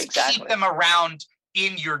not just keep them around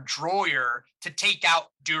in your drawer to take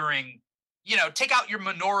out during, take out your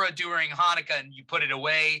menorah during Hanukkah and you put it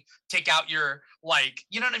away. Take out your,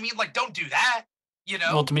 you know what I mean? Like, don't do that,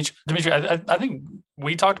 Well, Dimitri, I think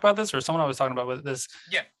we talked about this, or someone I was talking about with this.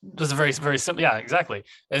 Yeah. This is very, very simple. Yeah, exactly.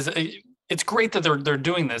 It's great that they're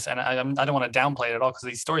doing this, and I don't want to downplay it at all, because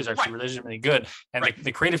these stories are actually legitimately good, and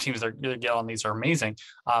the creative teams that get on these are amazing.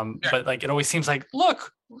 But like, it always seems like,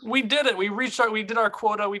 look, we did it. We did our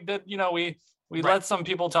quota. We did, we let some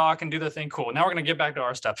people talk and do their thing. Cool. Now we're gonna get back to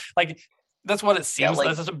our stuff. Like, that's what it seems.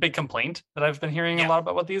 That's just a big complaint that I've been hearing a lot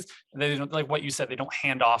about these. They don't, like what you said, they don't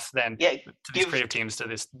hand off then to these creative teams to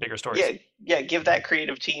this bigger stories. Give that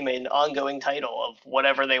creative team an ongoing title of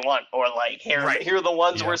whatever they want, or like, here are the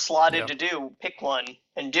ones we're slotted to do. Pick one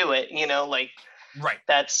and do it.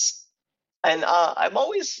 That's, and I'm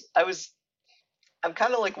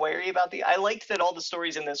kind of like wary about I liked that all the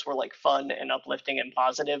stories in this were like fun and uplifting and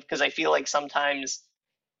positive, because I feel like sometimes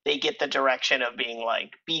they get the direction of being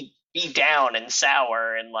like, be down and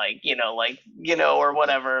sour and or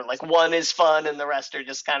whatever. Like, one is fun and the rest are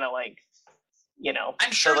just kind of like,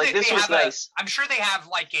 I'm sure so, like, this was nice. I'm sure they have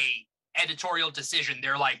like a editorial decision.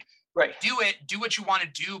 They're like, do what you want to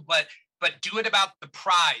do, but do it about the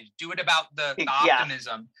pride, do it about the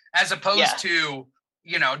optimism, as opposed to,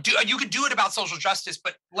 you could do it about social justice,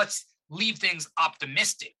 but let's leave things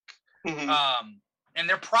optimistic. And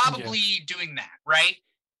they're probably doing that, right?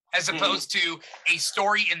 As opposed to a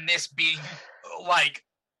story in this being like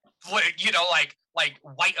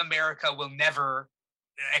white America will never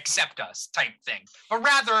accept us type thing, but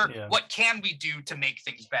rather what can we do to make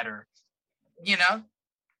things better?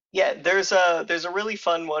 Yeah, there's a really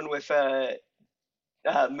fun one with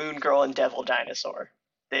Moon Girl and Devil Dinosaur.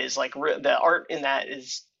 There's like the art in that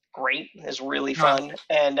is great, is really fun,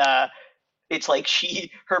 and it's like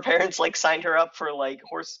her parents like signed her up for like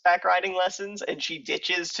horseback riding lessons, and she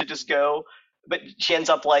ditches to just go, but she ends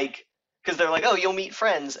up like, because they're like, oh, you'll meet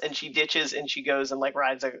friends, and she ditches and she goes and like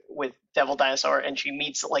rides with Devil Dinosaur, and she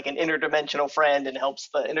meets like an interdimensional friend and helps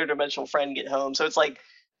the interdimensional friend get home. So it's like,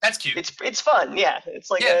 that's cute. It's fun, yeah.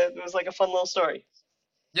 It's like it was like a fun little story.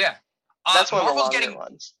 Yeah, that's one of the longer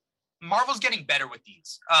ones. Marvel's getting better with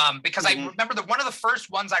these, because I remember one of the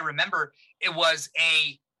first ones I remember, it was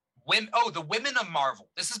the Women of Marvel.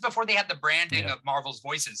 This is before they had the branding of Marvel's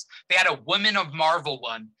voices. They had a Women of Marvel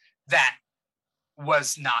one that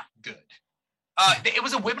was not good. It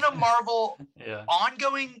was a Women of Marvel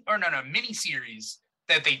ongoing, or no, miniseries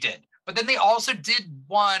that they did. But then they also did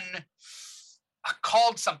one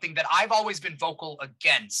called something that I've always been vocal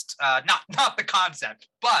against. Not the concept,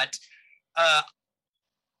 but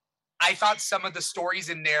I thought some of the stories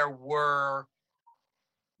in there were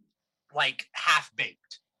like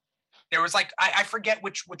half-baked. There was like, I forget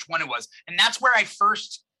which one it was. And that's where I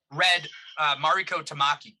first read Mariko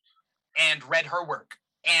Tamaki and read her work.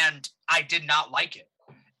 And I did not like it.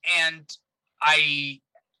 And I,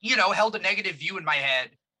 held a negative view in my head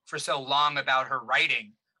for so long about her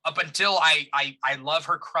writing, up until I love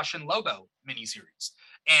her Crush and Lobo miniseries.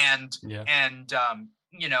 And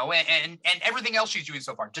everything else she's doing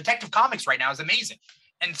so far. Detective Comics right now is amazing.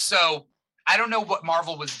 And so I don't know what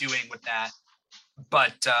Marvel was doing with that,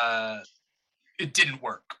 but it didn't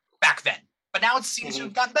work back then. But now it seems to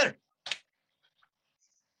have gotten better.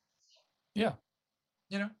 Yeah.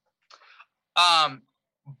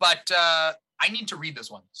 But I need to read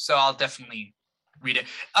this one, so I'll definitely read it.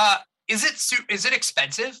 Is it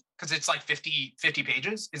expensive? Because it's like 50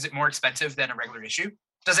 pages. Is it more expensive than a regular issue?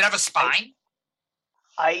 Does it have a spine?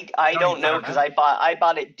 I don't know, because I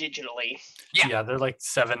bought it digitally. Yeah, they're like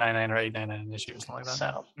 $7.99 or $8.99 issues, something like that.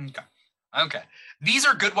 So. Okay. These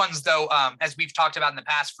are good ones though, as we've talked about in the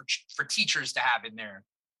past, for teachers to have in their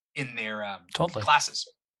classes.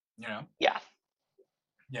 Yeah.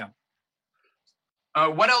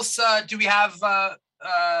 What else do we have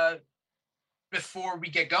before we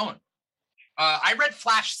get going? I read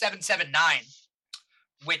Flash 779,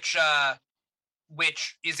 which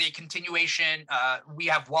is a continuation. We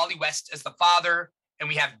have Wally West as the father, and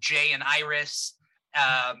we have Jay and Iris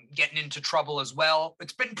getting into trouble as well.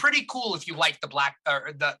 It's been pretty cool if you like the Black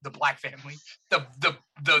family,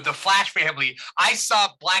 the Flash family. I saw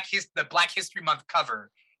the Black History Month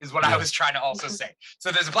cover is what I was trying to also say.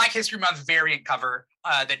 So there's a Black History Month variant cover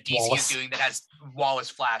that DC is doing that has Wallace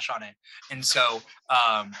Flash on it, and so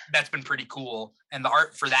that's been pretty cool. And the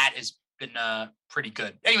art for that has been pretty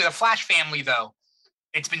good. Anyway, the Flash family though,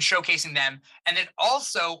 it's been showcasing them, and it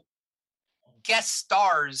also guest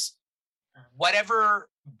stars whatever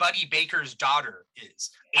Buddy Baker's daughter is.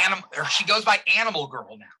 She goes by Animal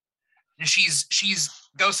Girl now, and she's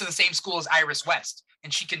goes to the same school as Iris West,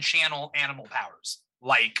 and she can channel animal powers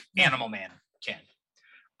like Animal Man can.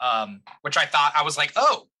 which I was like,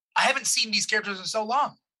 oh, I haven't seen these characters in so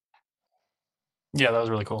long. Yeah, that was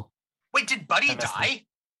really cool. Wait, did Buddy die?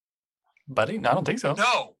 Buddy? No, I don't think so.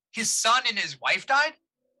 No, his son and his wife died?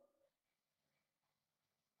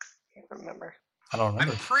 I can't remember. I don't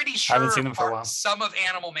remember. I'm pretty sure I haven't seen him for a while. Some of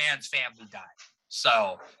Animal Man's family died.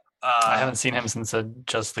 So I haven't seen him since a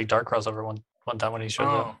Justice League Dark crossover one time when he showed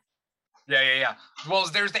up. Yeah. Well,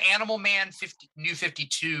 there's the Animal Man New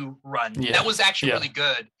 52 run. Yeah. That was actually really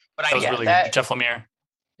good. But that was really good. Jeff Lemire.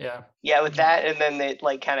 Yeah. Yeah, with that, and then they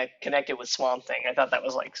like kind of connected with Swamp Thing. I thought that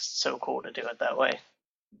was like so cool to do it that way.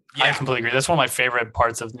 Yeah. I completely agree. That's one of my favorite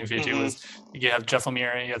parts of New 52 was you have Jeff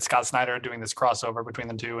Lemire, you had Scott Snyder doing this crossover between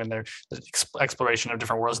the two and their exploration of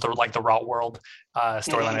different worlds, like the Rot World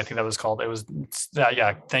storyline. I think that was called. It was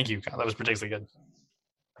thank you. That was ridiculously good.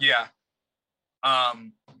 Yeah.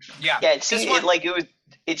 It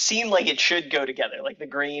seemed like it should go together, like the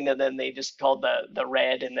green, and then they just called the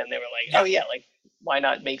red, and then they were like, like why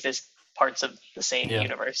not make this parts of the same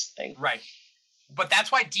universe thing? Right. But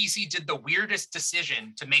that's why DC did the weirdest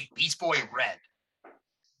decision to make Beast Boy red.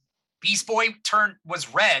 Beast Boy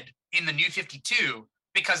was red in the New 52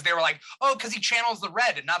 because they were like, oh, because he channels the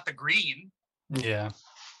red and not the green. Yeah.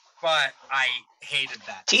 But I hated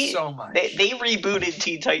that so much. They rebooted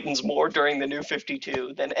Teen Titans more during the New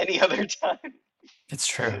 52 than any other time. It's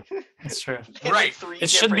true. It's true. Right. It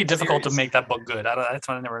shouldn't be difficult to make that book good. That's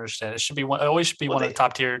what I never understand. It should be one. It always should be one of the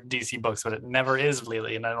top tier DC books, but it never is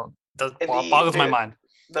really. And boggles my mind.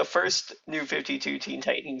 The first New 52 Teen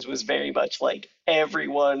Titans was very much like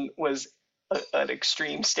everyone was an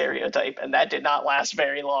extreme stereotype, and that did not last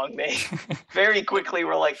very long. They very quickly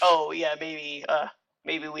were like, oh yeah, maybe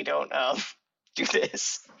we don't do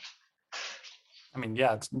this. I mean,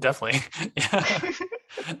 yeah, it's definitely.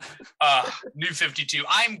 New 52.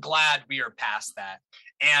 I'm glad we are past that,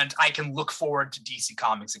 and I can look forward to DC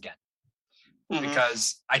Comics again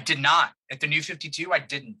because I did not at the New 52. I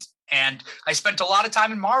didn't, and I spent a lot of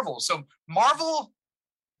time in Marvel. So Marvel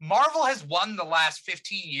has won the last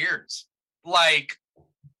 15 years. Like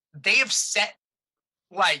they have set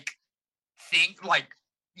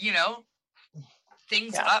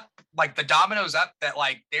things up, like the dominoes up that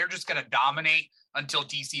like they're just gonna dominate until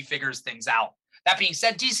DC figures things out. That being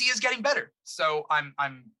said, DC is getting better, so I'm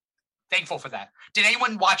thankful for that. Did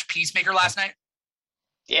anyone watch Peacemaker last night?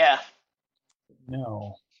 Yeah.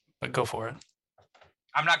 No, but go for it.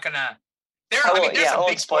 I'm not gonna. There's some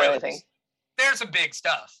big spoilers. There's some big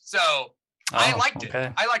stuff. So I liked it.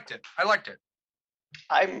 I liked it.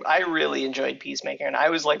 I really enjoyed Peacemaker, and I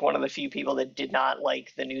was like one of the few people that did not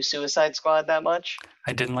like the new Suicide Squad that much.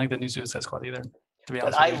 I didn't like the new Suicide Squad either, to be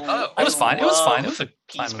honest with you. It was fine. It was fine. It was a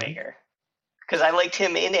Peacemaker. Because I liked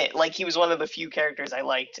him in it. Like, he was one of the few characters I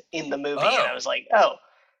liked in the movie, and I was like, oh.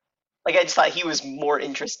 Like, I just thought he was more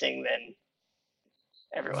interesting than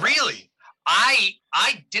everyone else. Really? I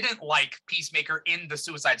didn't like Peacemaker in the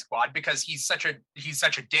Suicide Squad because he's such a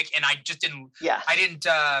dick, and I just didn't. Yeah. I didn't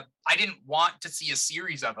want to see a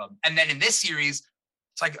series of him, and then in this series,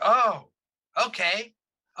 it's like, oh, okay.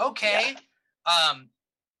 Yeah.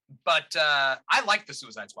 But I like the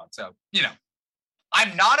Suicide Squad, so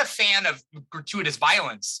I'm not a fan of gratuitous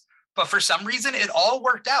violence, but for some reason, it all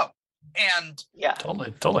worked out, and yeah,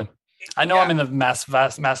 totally. I know I'm in the mass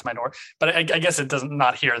minority, but I guess it doesn't.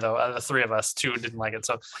 Not here though. The three of us, two didn't like it,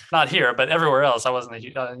 so not here. But everywhere else, I wasn't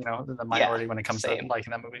in the minority when it comes to liking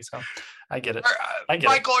that movie. So I get it.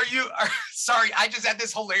 Michael, sorry? I just had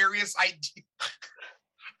this hilarious idea.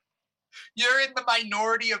 You're in the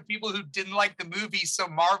minority of people who didn't like the movie, so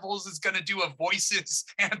Marvel's is going to do a voices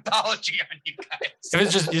anthology on you guys. If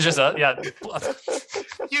it's just yeah.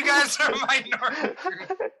 You guys are a minority.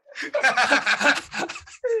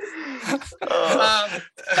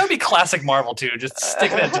 That'd be classic Marvel too. Just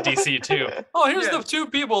stick that to DC too. Oh, here's the two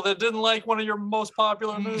people that didn't like one of your most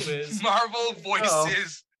popular movies. Marvel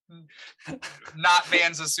voices, not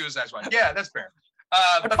fans of Suicide Squad. Yeah, that's fair.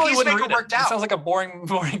 But Peacemaker worked out. It sounds like a boring. It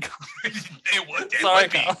would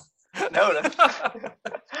be.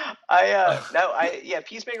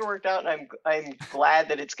 Peacemaker worked out, and I'm glad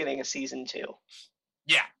that it's getting a season 2.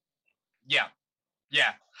 Yeah.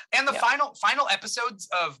 And the final episodes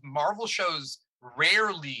of Marvel shows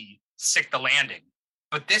rarely stick the landing,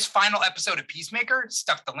 but this final episode of Peacemaker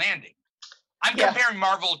stuck the landing. I'm comparing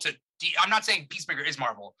Marvel to. I'm not saying Peacemaker is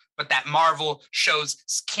Marvel, but that Marvel shows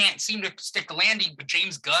can't seem to stick the landing, but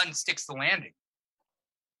James Gunn sticks the landing.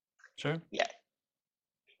 Sure. Yeah.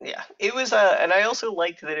 It was and I also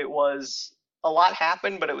liked that it was a lot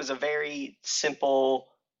happened, but it was a very simple,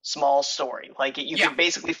 small story. Like you could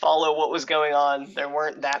basically follow what was going on. There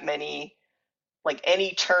weren't that many. Like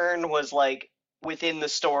any turn was like within the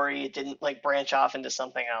story. It didn't like branch off into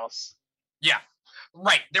something else. Yeah,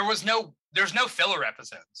 right. There's no filler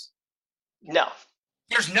episodes. No.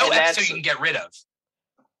 There's no episode you can get rid of.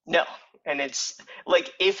 No. And it's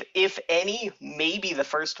like if any, maybe the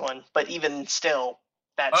first one, but even still,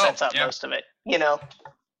 that sets up most of it, you know.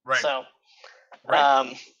 Right. So,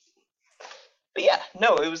 right. But yeah,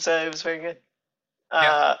 no, it was very good.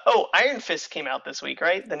 Iron Fist came out this week,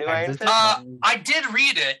 right? The new Iron Fist. I did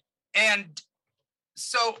read it, and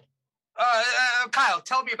so Kyle,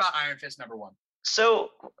 tell me about Iron Fist #1. So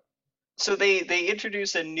they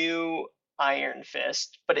introduce a new Iron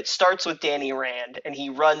Fist, but it starts with Danny Rand, and he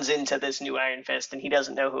runs into this new Iron Fist, and he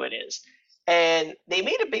doesn't know who it is. And they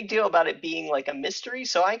made a big deal about it being like a mystery,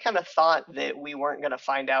 so I kind of thought that we weren't going to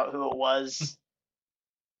find out who it was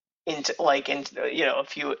into a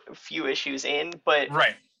few issues in, but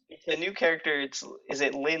right. It's a new character. Is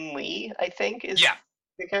it Lin Lee? I think is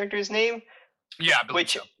the character's name. Yeah, I believe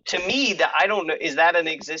which so. To me, that I don't know. Is that an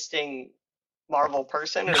existing Marvel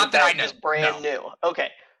person, or Not is that I know. just brand new? Okay,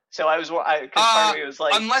 so because part of me was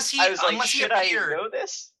like, unless he should appeared, I know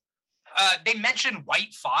this? They mentioned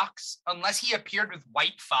White Fox. Unless he appeared with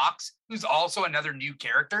White Fox, who's also another new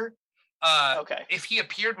character. Okay. If he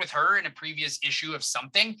appeared with her in a previous issue of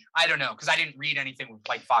something, I don't know, because I didn't read anything with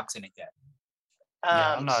White Fox in it yet.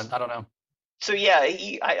 I don't know. So yeah,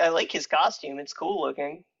 I like his costume. It's cool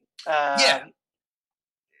looking.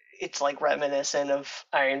 It's like reminiscent of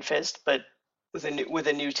Iron Fist, but with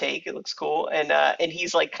a new take. It looks cool, and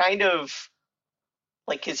he's like kind of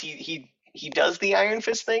like, because he does the Iron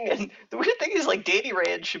Fist thing, and the weird thing is like Danny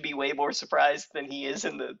Rand should be way more surprised than he is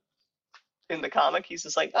in the comic. He's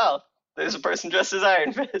just like, oh, there's a person dressed as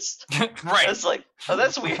Iron Fist. Right. It's like, oh,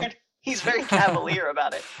 that's weird. He's very cavalier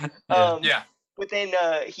about it. But then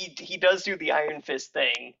he does do the Iron Fist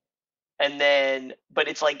thing, but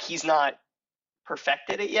it's like he's not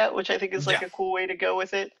perfected it yet, which I think is like a cool way to go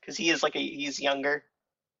with it, because he is he's younger.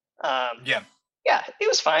 Yeah, it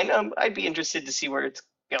was fine. I'd be interested to see where it's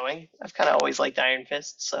going. I've kind of always liked Iron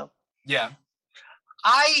Fist, so yeah.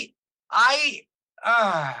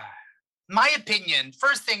 My opinion.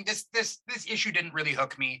 First thing, this issue didn't really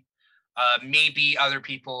hook me. Maybe other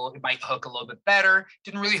people it might hook a little bit better.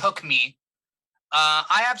 Didn't really hook me.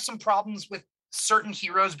 I have some problems with certain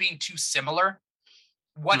heroes being too similar.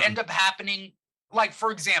 What ended up happening, like,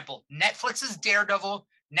 for example, Netflix's Daredevil,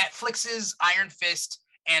 Netflix's Iron Fist,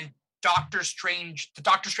 and Doctor Strange, the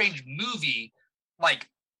Doctor Strange movie, like,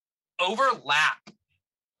 overlap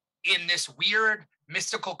in this weird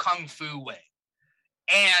mystical kung fu way.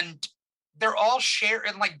 And they're all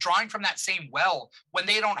sharing, like, drawing from that same well when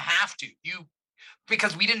they don't have to.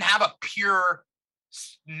 Because we didn't have a pure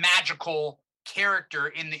magical character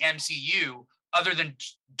in the MCU other than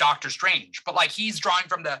Doctor Strange, but like he's drawing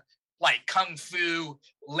from the like kung fu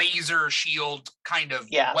laser shield kind of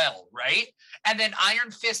well, right? And then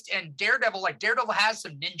Iron Fist and Daredevil, like Daredevil has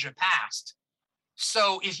some ninja past,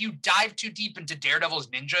 so if you dive too deep into Daredevil's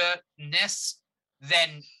ninja-ness,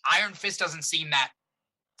 then Iron Fist doesn't seem that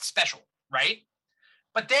special, right?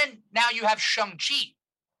 But then now you have Shang-Chi,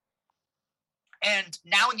 and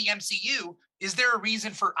now in the MCU, is there a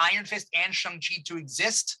reason for Iron Fist and Shang-Chi to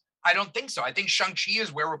exist? I don't think so. I think Shang-Chi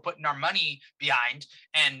is where we're putting our money behind,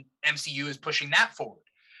 and MCU is pushing that forward.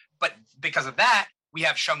 But because of that, we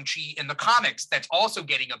have Shang-Chi in the comics that's also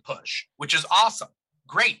getting a push, which is awesome.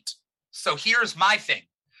 Great. So here's my thing.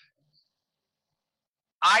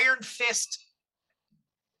 Iron Fist,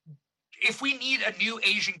 if we need a new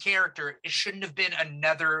Asian character, it shouldn't have been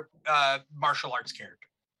another martial arts character.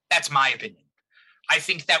 That's my opinion. I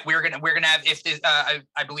think that we're gonna have, if this, I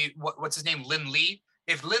believe what's his name, Lin Lee.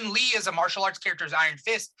 If Lin Lee is a martial arts character as Iron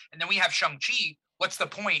Fist, and then we have Shang-Chi, what's the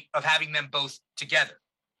point of having them both together?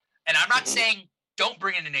 And I'm not saying don't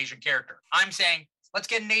bring in an Asian character. I'm saying let's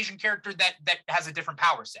get an Asian character that has a different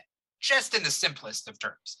power set, just in the simplest of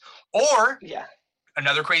terms. Or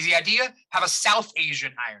another crazy idea, have a South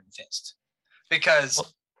Asian Iron Fist, because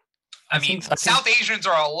I think South Asians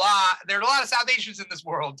are a lot. There are a lot of South Asians in this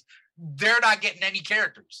world. They're not getting any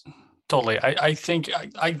characters. Totally. I think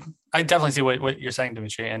I definitely see what you're saying,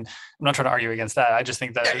 Dimithri, and I'm not trying to argue against that. I just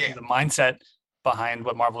think that the mindset behind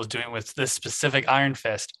what Marvel is doing with this specific Iron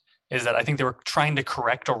Fist is that I think they were trying to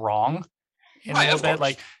correct a wrong in a little bit,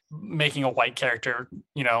 like making a white character,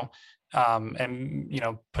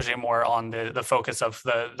 and pushing more on the focus of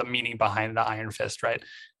the meaning behind the Iron Fist, right?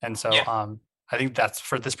 And so I think that's,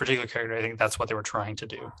 for this particular character, I think that's what they were trying to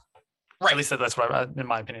do. Right. At least that's what in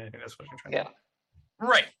my opinion, I think that's what you're trying to do.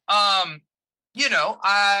 Right.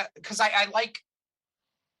 Because I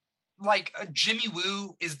like Jimmy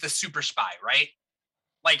Woo is the super spy, right?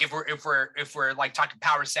 Like if we're like talking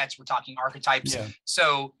power sets, we're talking archetypes. Yeah.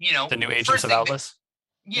 So, the new Agents of Atlas.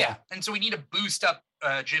 Yeah. And so we need to boost up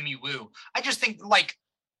Jimmy Woo. I just think, like,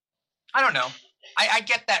 I don't know. I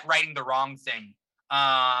get that righting the wrong thing.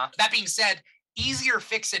 That being said, easier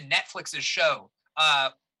fixing Netflix's show.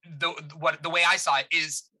 The way I saw it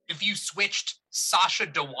is if you switched Sasha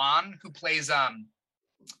Dewan, who plays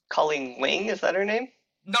Colleen Wing, is that her name?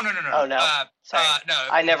 No. Oh no. Sorry. No.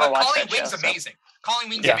 I never watched Colleen that show. Wing's amazing. Colleen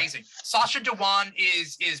Wing's amazing. Sasha Dewan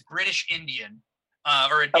is British Indian,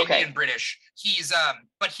 or Indian British. He's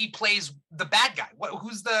but he plays the bad guy.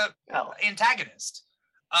 Who's the antagonist?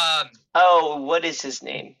 What is his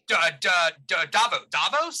name? Davos.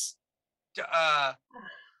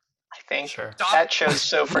 I think sure. That show's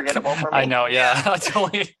so forgettable for me. I know. Yeah. I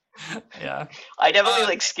totally. Yeah. I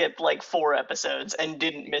definitely skipped like 4 episodes and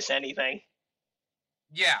didn't miss anything.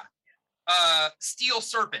 Yeah. Steel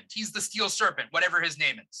Serpent. He's the Steel Serpent, whatever his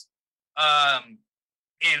name is.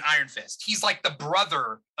 In Iron Fist. He's like the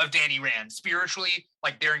brother of Danny Rand, spiritually,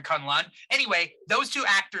 like Darren Kunlun. Anyway, those 2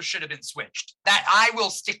 actors should have been switched. That I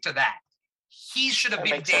will stick to that. He should have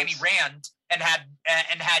been Danny Rand and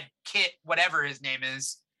had Kit, whatever his name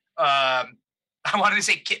is. I wanted to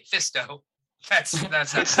say Kit Fisto. That's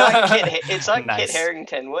not it's not Kit. It's not nice. Kit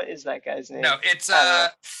Harington. What is that guy's name? No, it's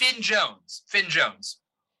Finn Jones. Finn Jones.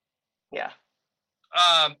 Yeah.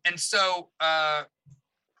 And so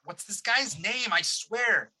what's this guy's name? I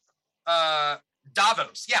swear.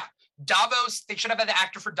 Davos. Yeah. Davos, they should have had the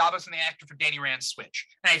actor for Davos and the actor for Danny Rand switch.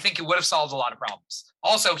 And I think it would have solved a lot of problems.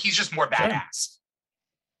 Also, he's just more badass.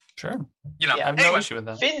 Sure. You know, I have no issue with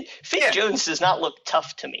that. Finn Jones does not look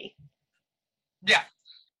tough to me. Yeah.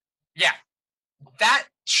 Yeah. That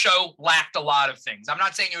show lacked a lot of things. I'm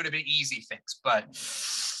not saying it would have been easy fix, but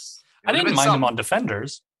I didn't mind him on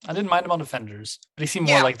Defenders. But he seemed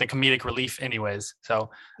more like the comedic relief anyways. So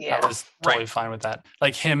I was totally fine with that.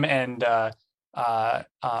 Like him and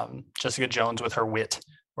Jessica Jones with her wit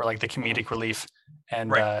were like the comedic relief.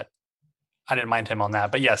 And I didn't mind him on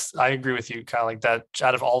that. But yes, I agree with you, Kyle. Like that,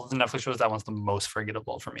 out of all of the Netflix shows, that one's the most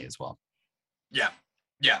forgettable for me as well. Yeah.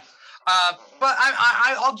 Yeah. But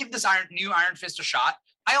I'll give this new Iron Fist a shot.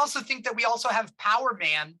 I also think that we also have Power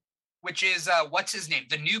Man, which is what's his name?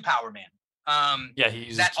 The new Power Man. He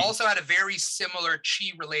uses that chi. Also had a very similar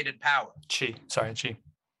chi related power. Chi.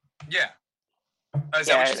 Yeah. Is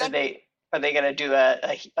that what you said? Are they going to do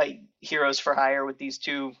a Heroes for Hire with these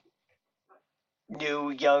 2 new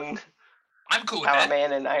young? I'm cool with Power that.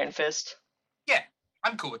 Man and Iron Fist. Yeah,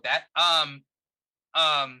 I'm cool with that.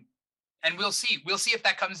 And we'll see if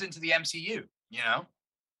that comes into the MCU. You know.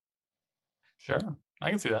 Sure, I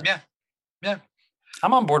can see that. Yeah.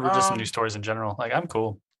 I'm on board with just some new stories in general. Like, I'm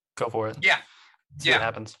cool. Go for it. Yeah. See what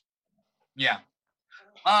happens. Yeah.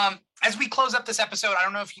 As we close up this episode, I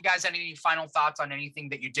don't know if you guys had any final thoughts on anything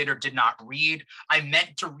that you did or did not read. I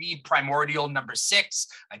meant to read Primordial number 6.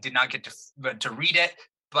 I did not get to read it,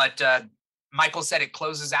 but Michael said it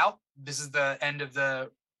closes out. This is the end of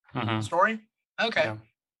the story. Okay. Yeah.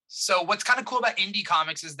 So what's kind of cool about indie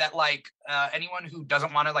comics is that like anyone who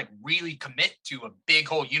doesn't want to like really commit to a big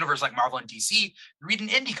whole universe like Marvel and DC, you read an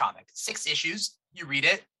indie comic, 6 issues, you read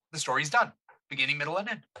it, the story's done, beginning, middle, and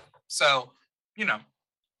end. So, you know.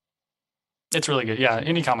 It's really good. Yeah,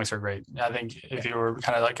 indie comics are great. I think if you were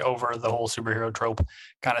kind of like over the whole superhero trope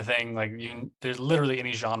kind of thing, like there's literally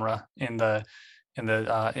any genre in the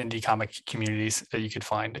indie comic communities that you could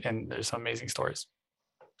find, and there's some amazing stories.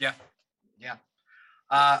 Yeah.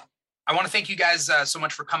 I want to thank you guys so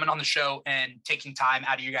much for coming on the show and taking time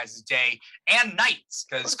out of your guys' day and nights,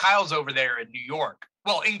 because Kyle's over there in New York.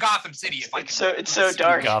 Well, in Gotham City, it's so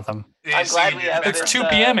dark. Gotham. I'm glad we have It's 2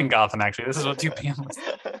 p.m. in Gotham. Actually, this is what 2 p.m. was.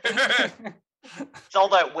 It's all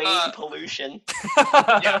that Wayne pollution.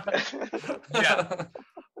 Yeah.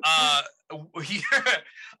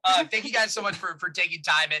 Thank you guys so much for taking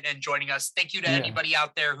time and joining us. Thank you to anybody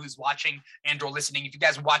out there who's watching and or listening. If you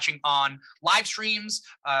guys are watching on live streams,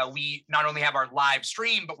 we not only have our live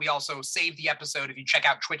stream, but we also save the episode. If you check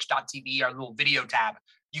out twitch.tv, our little video tab,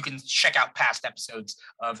 you can check out past episodes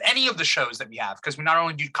of any of the shows that we have, because we not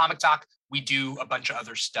only do Comic Talk, we do a bunch of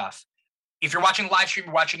other stuff. If you're watching live stream,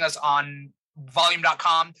 you're watching us on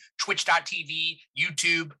volume.com, twitch.tv,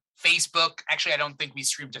 YouTube, Facebook. Actually, I don't think we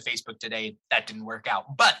streamed to Facebook today. That didn't work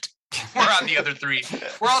out, but we're on the other 3.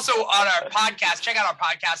 We're also on our podcast. Check out our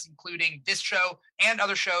podcast, including this show and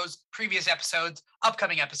other shows, previous episodes,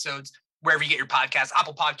 upcoming episodes, wherever you get your podcasts,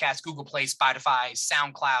 Apple Podcasts, Google Play, Spotify,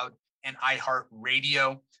 SoundCloud, and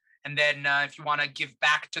iHeartRadio. And then if you want to give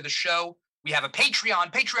back to the show, We have a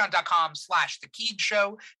Patreon, patreon.com/The Keeg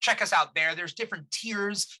Show. Check us out there. There's different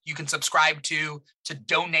tiers you can subscribe to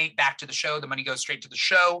donate back to the show. The money goes straight to the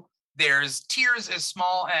show. There's tiers as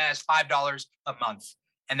small as $5 a month.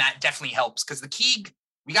 And that definitely helps because the Keeg,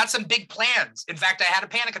 we got some big plans. In fact, I had a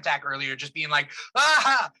panic attack earlier just being like,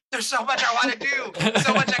 there's so much I want to do.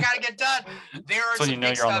 So much I got to get done. There are some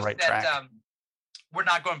big stuff that we're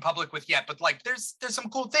not going public with yet, but like there's some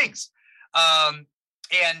cool things.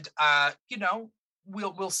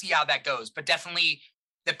 We'll see how that goes. But definitely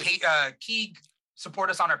the Keeg, support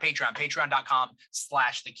us on our Patreon,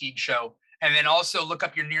 patreon.com/The Keeg Show. And then also look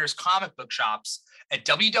up your nearest comic book shops at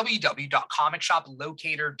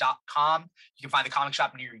www.comicshoplocator.com. You can find the comic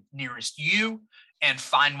shop nearest you and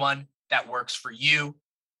find one that works for you.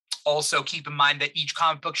 Also, keep in mind that each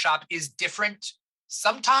comic book shop is different.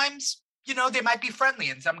 Sometimes, they might be friendly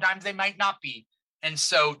and sometimes they might not be. And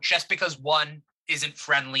so just because one isn't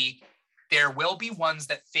friendly, there will be ones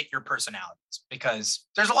that fit your personalities because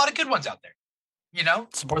there's a lot of good ones out there,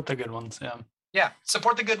 Support the good ones, yeah. Yeah,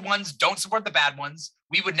 support the good ones. Don't support the bad ones.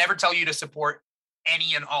 We would never tell you to support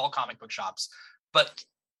any and all comic book shops, but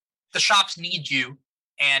the shops need you.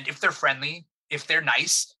 And if they're friendly, if they're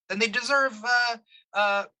nice, then they deserve,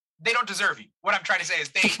 they don't deserve you. What I'm trying to say is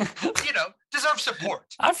they, deserve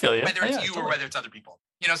support. I feel you. Whether it's you or whether it's other people,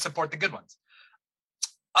 support the good ones.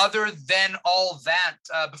 Other than all that,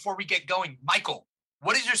 before we get going, Michael,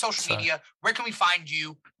 what is your social media? Where can we find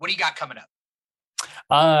you? What do you got coming up?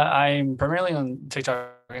 I'm primarily on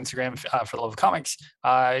TikTok, Instagram for the love of comics.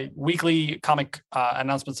 Weekly comic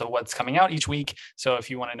announcements of what's coming out each week. So if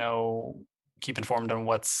you want to know, keep informed on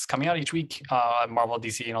what's coming out each week, Marvel,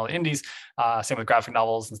 DC, and all the indies. Same with graphic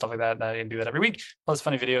novels and stuff like that. I do that every week. Plus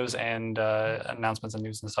funny videos and announcements and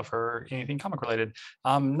news and stuff for anything comic related.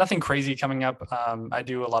 Nothing crazy coming up. I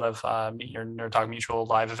do a lot of Meet Your Nerd Talk Mutual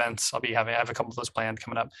live events. I have a couple of those planned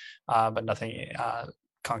coming up, but nothing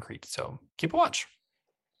concrete. So keep a watch.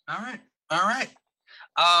 All right.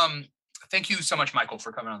 Thank you so much, Michael,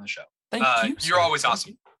 for coming on the show. Thank you. You're always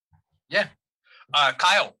awesome. Yeah.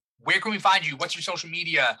 Kyle, where can we find you? What's your social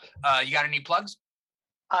media? You got any plugs?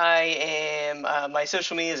 I am, my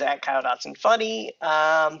social media is at Kyle Dodson Funny.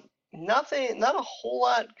 Not a whole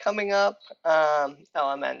lot coming up. I'm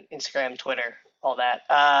on Instagram, Twitter, all that.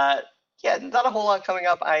 Not a whole lot coming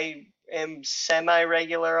up. I am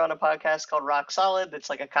semi-regular on a podcast called Rock Solid. That's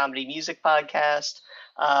like a comedy music podcast.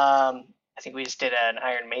 I think we just did an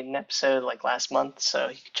Iron Maiden episode like last month, so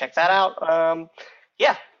you can check that out.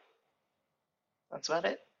 That's about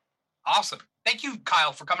it. Awesome. Thank you,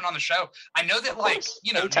 Kyle, for coming on the show. I know that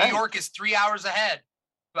anytime. New York is 3 hours ahead,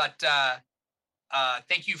 but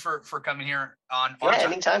thank you for coming here on our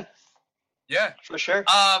time. Anytime. Yeah, for sure.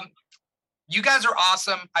 You guys are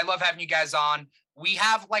awesome. I love having you guys on. We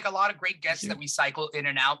have like a lot of great guests that we cycle in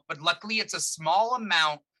and out, but luckily it's a small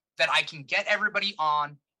amount that I can get everybody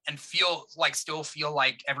on and still feel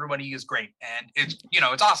like everybody is great. And it's,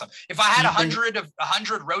 it's awesome. If I had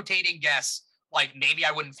 100 rotating guests, like maybe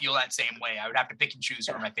I wouldn't feel that same way. I would have to pick and choose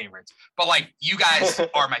who are my favorites. But like you guys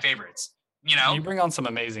are my favorites, You bring on some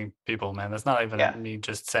amazing people, man. That's not even me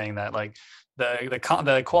just saying that. Like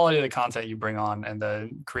the quality of the content you bring on and the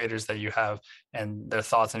creators that you have and their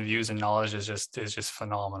thoughts and views and knowledge is just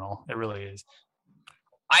phenomenal. It really is.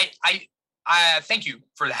 I thank you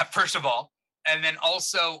for that, first of all. And then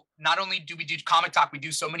also, not only do we do Comic Talk, we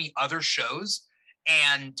do so many other shows.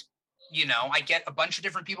 And, I get a bunch of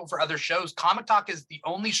different people for other shows. Comic Talk is the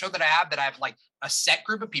only show that I have like a set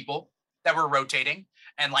group of people that we're rotating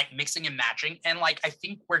and like mixing and matching. And like, I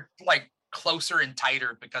think we're like closer and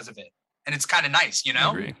tighter because of it. And it's kind of nice,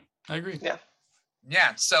 I agree. Yeah.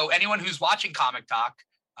 Yeah. So anyone who's watching Comic Talk,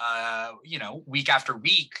 week after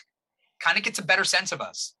week, kind of gets a better sense of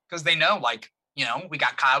us because they know, like, we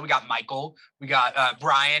got Kyle, we got Michael, we got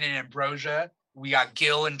Brian and Ambrosia, we got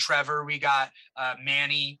Gil and Trevor, we got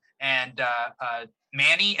Manny and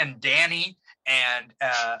Danny and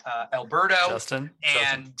Alberto, Justin,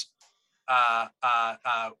 and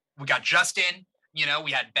we got Justin.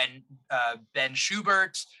 We had Ben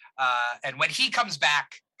Schubert, and when he comes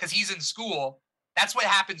back, because he's in school, that's what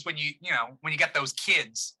happens when you get those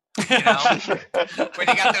kids. When you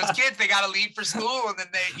got those kids, they got to leave for school, and then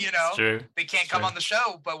they can't come on the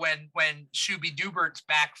show. But when Shuby Dubert's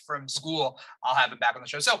back from school, I'll have him back on the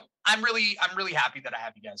show. So I'm really happy that I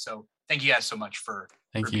have you guys. So thank you guys so much for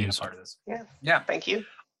being a part of this. Yeah. Thank you.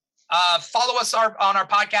 Follow us on our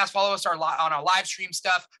podcast. Follow us on our live stream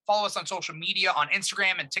stuff. Follow us on social media on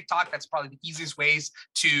Instagram and TikTok. That's probably the easiest ways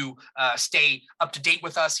to stay up to date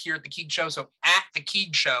with us here at The Keeg Show. So at The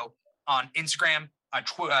Keeg Show on Instagram,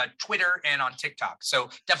 Twitter and on TikTok. So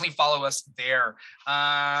definitely follow us there.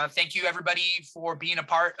 Thank you, everybody, for being a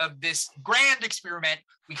part of this grand experiment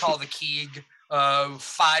we call the Keeg.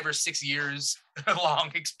 5 or 6 years long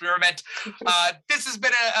experiment. This has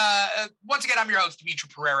been once again, I'm your host, Dimithri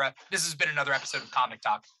Perera. This has been another episode of Comic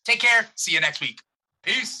Talk. Take care. See you next week.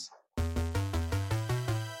 Peace.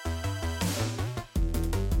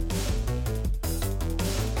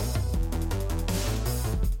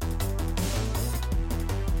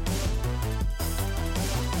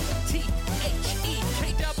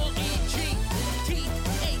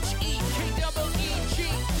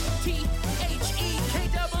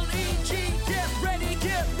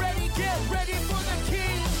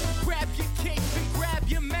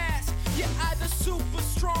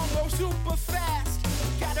 Super fast,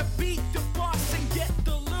 gotta beat the boss and get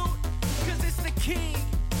the loot, 'cause it's the king.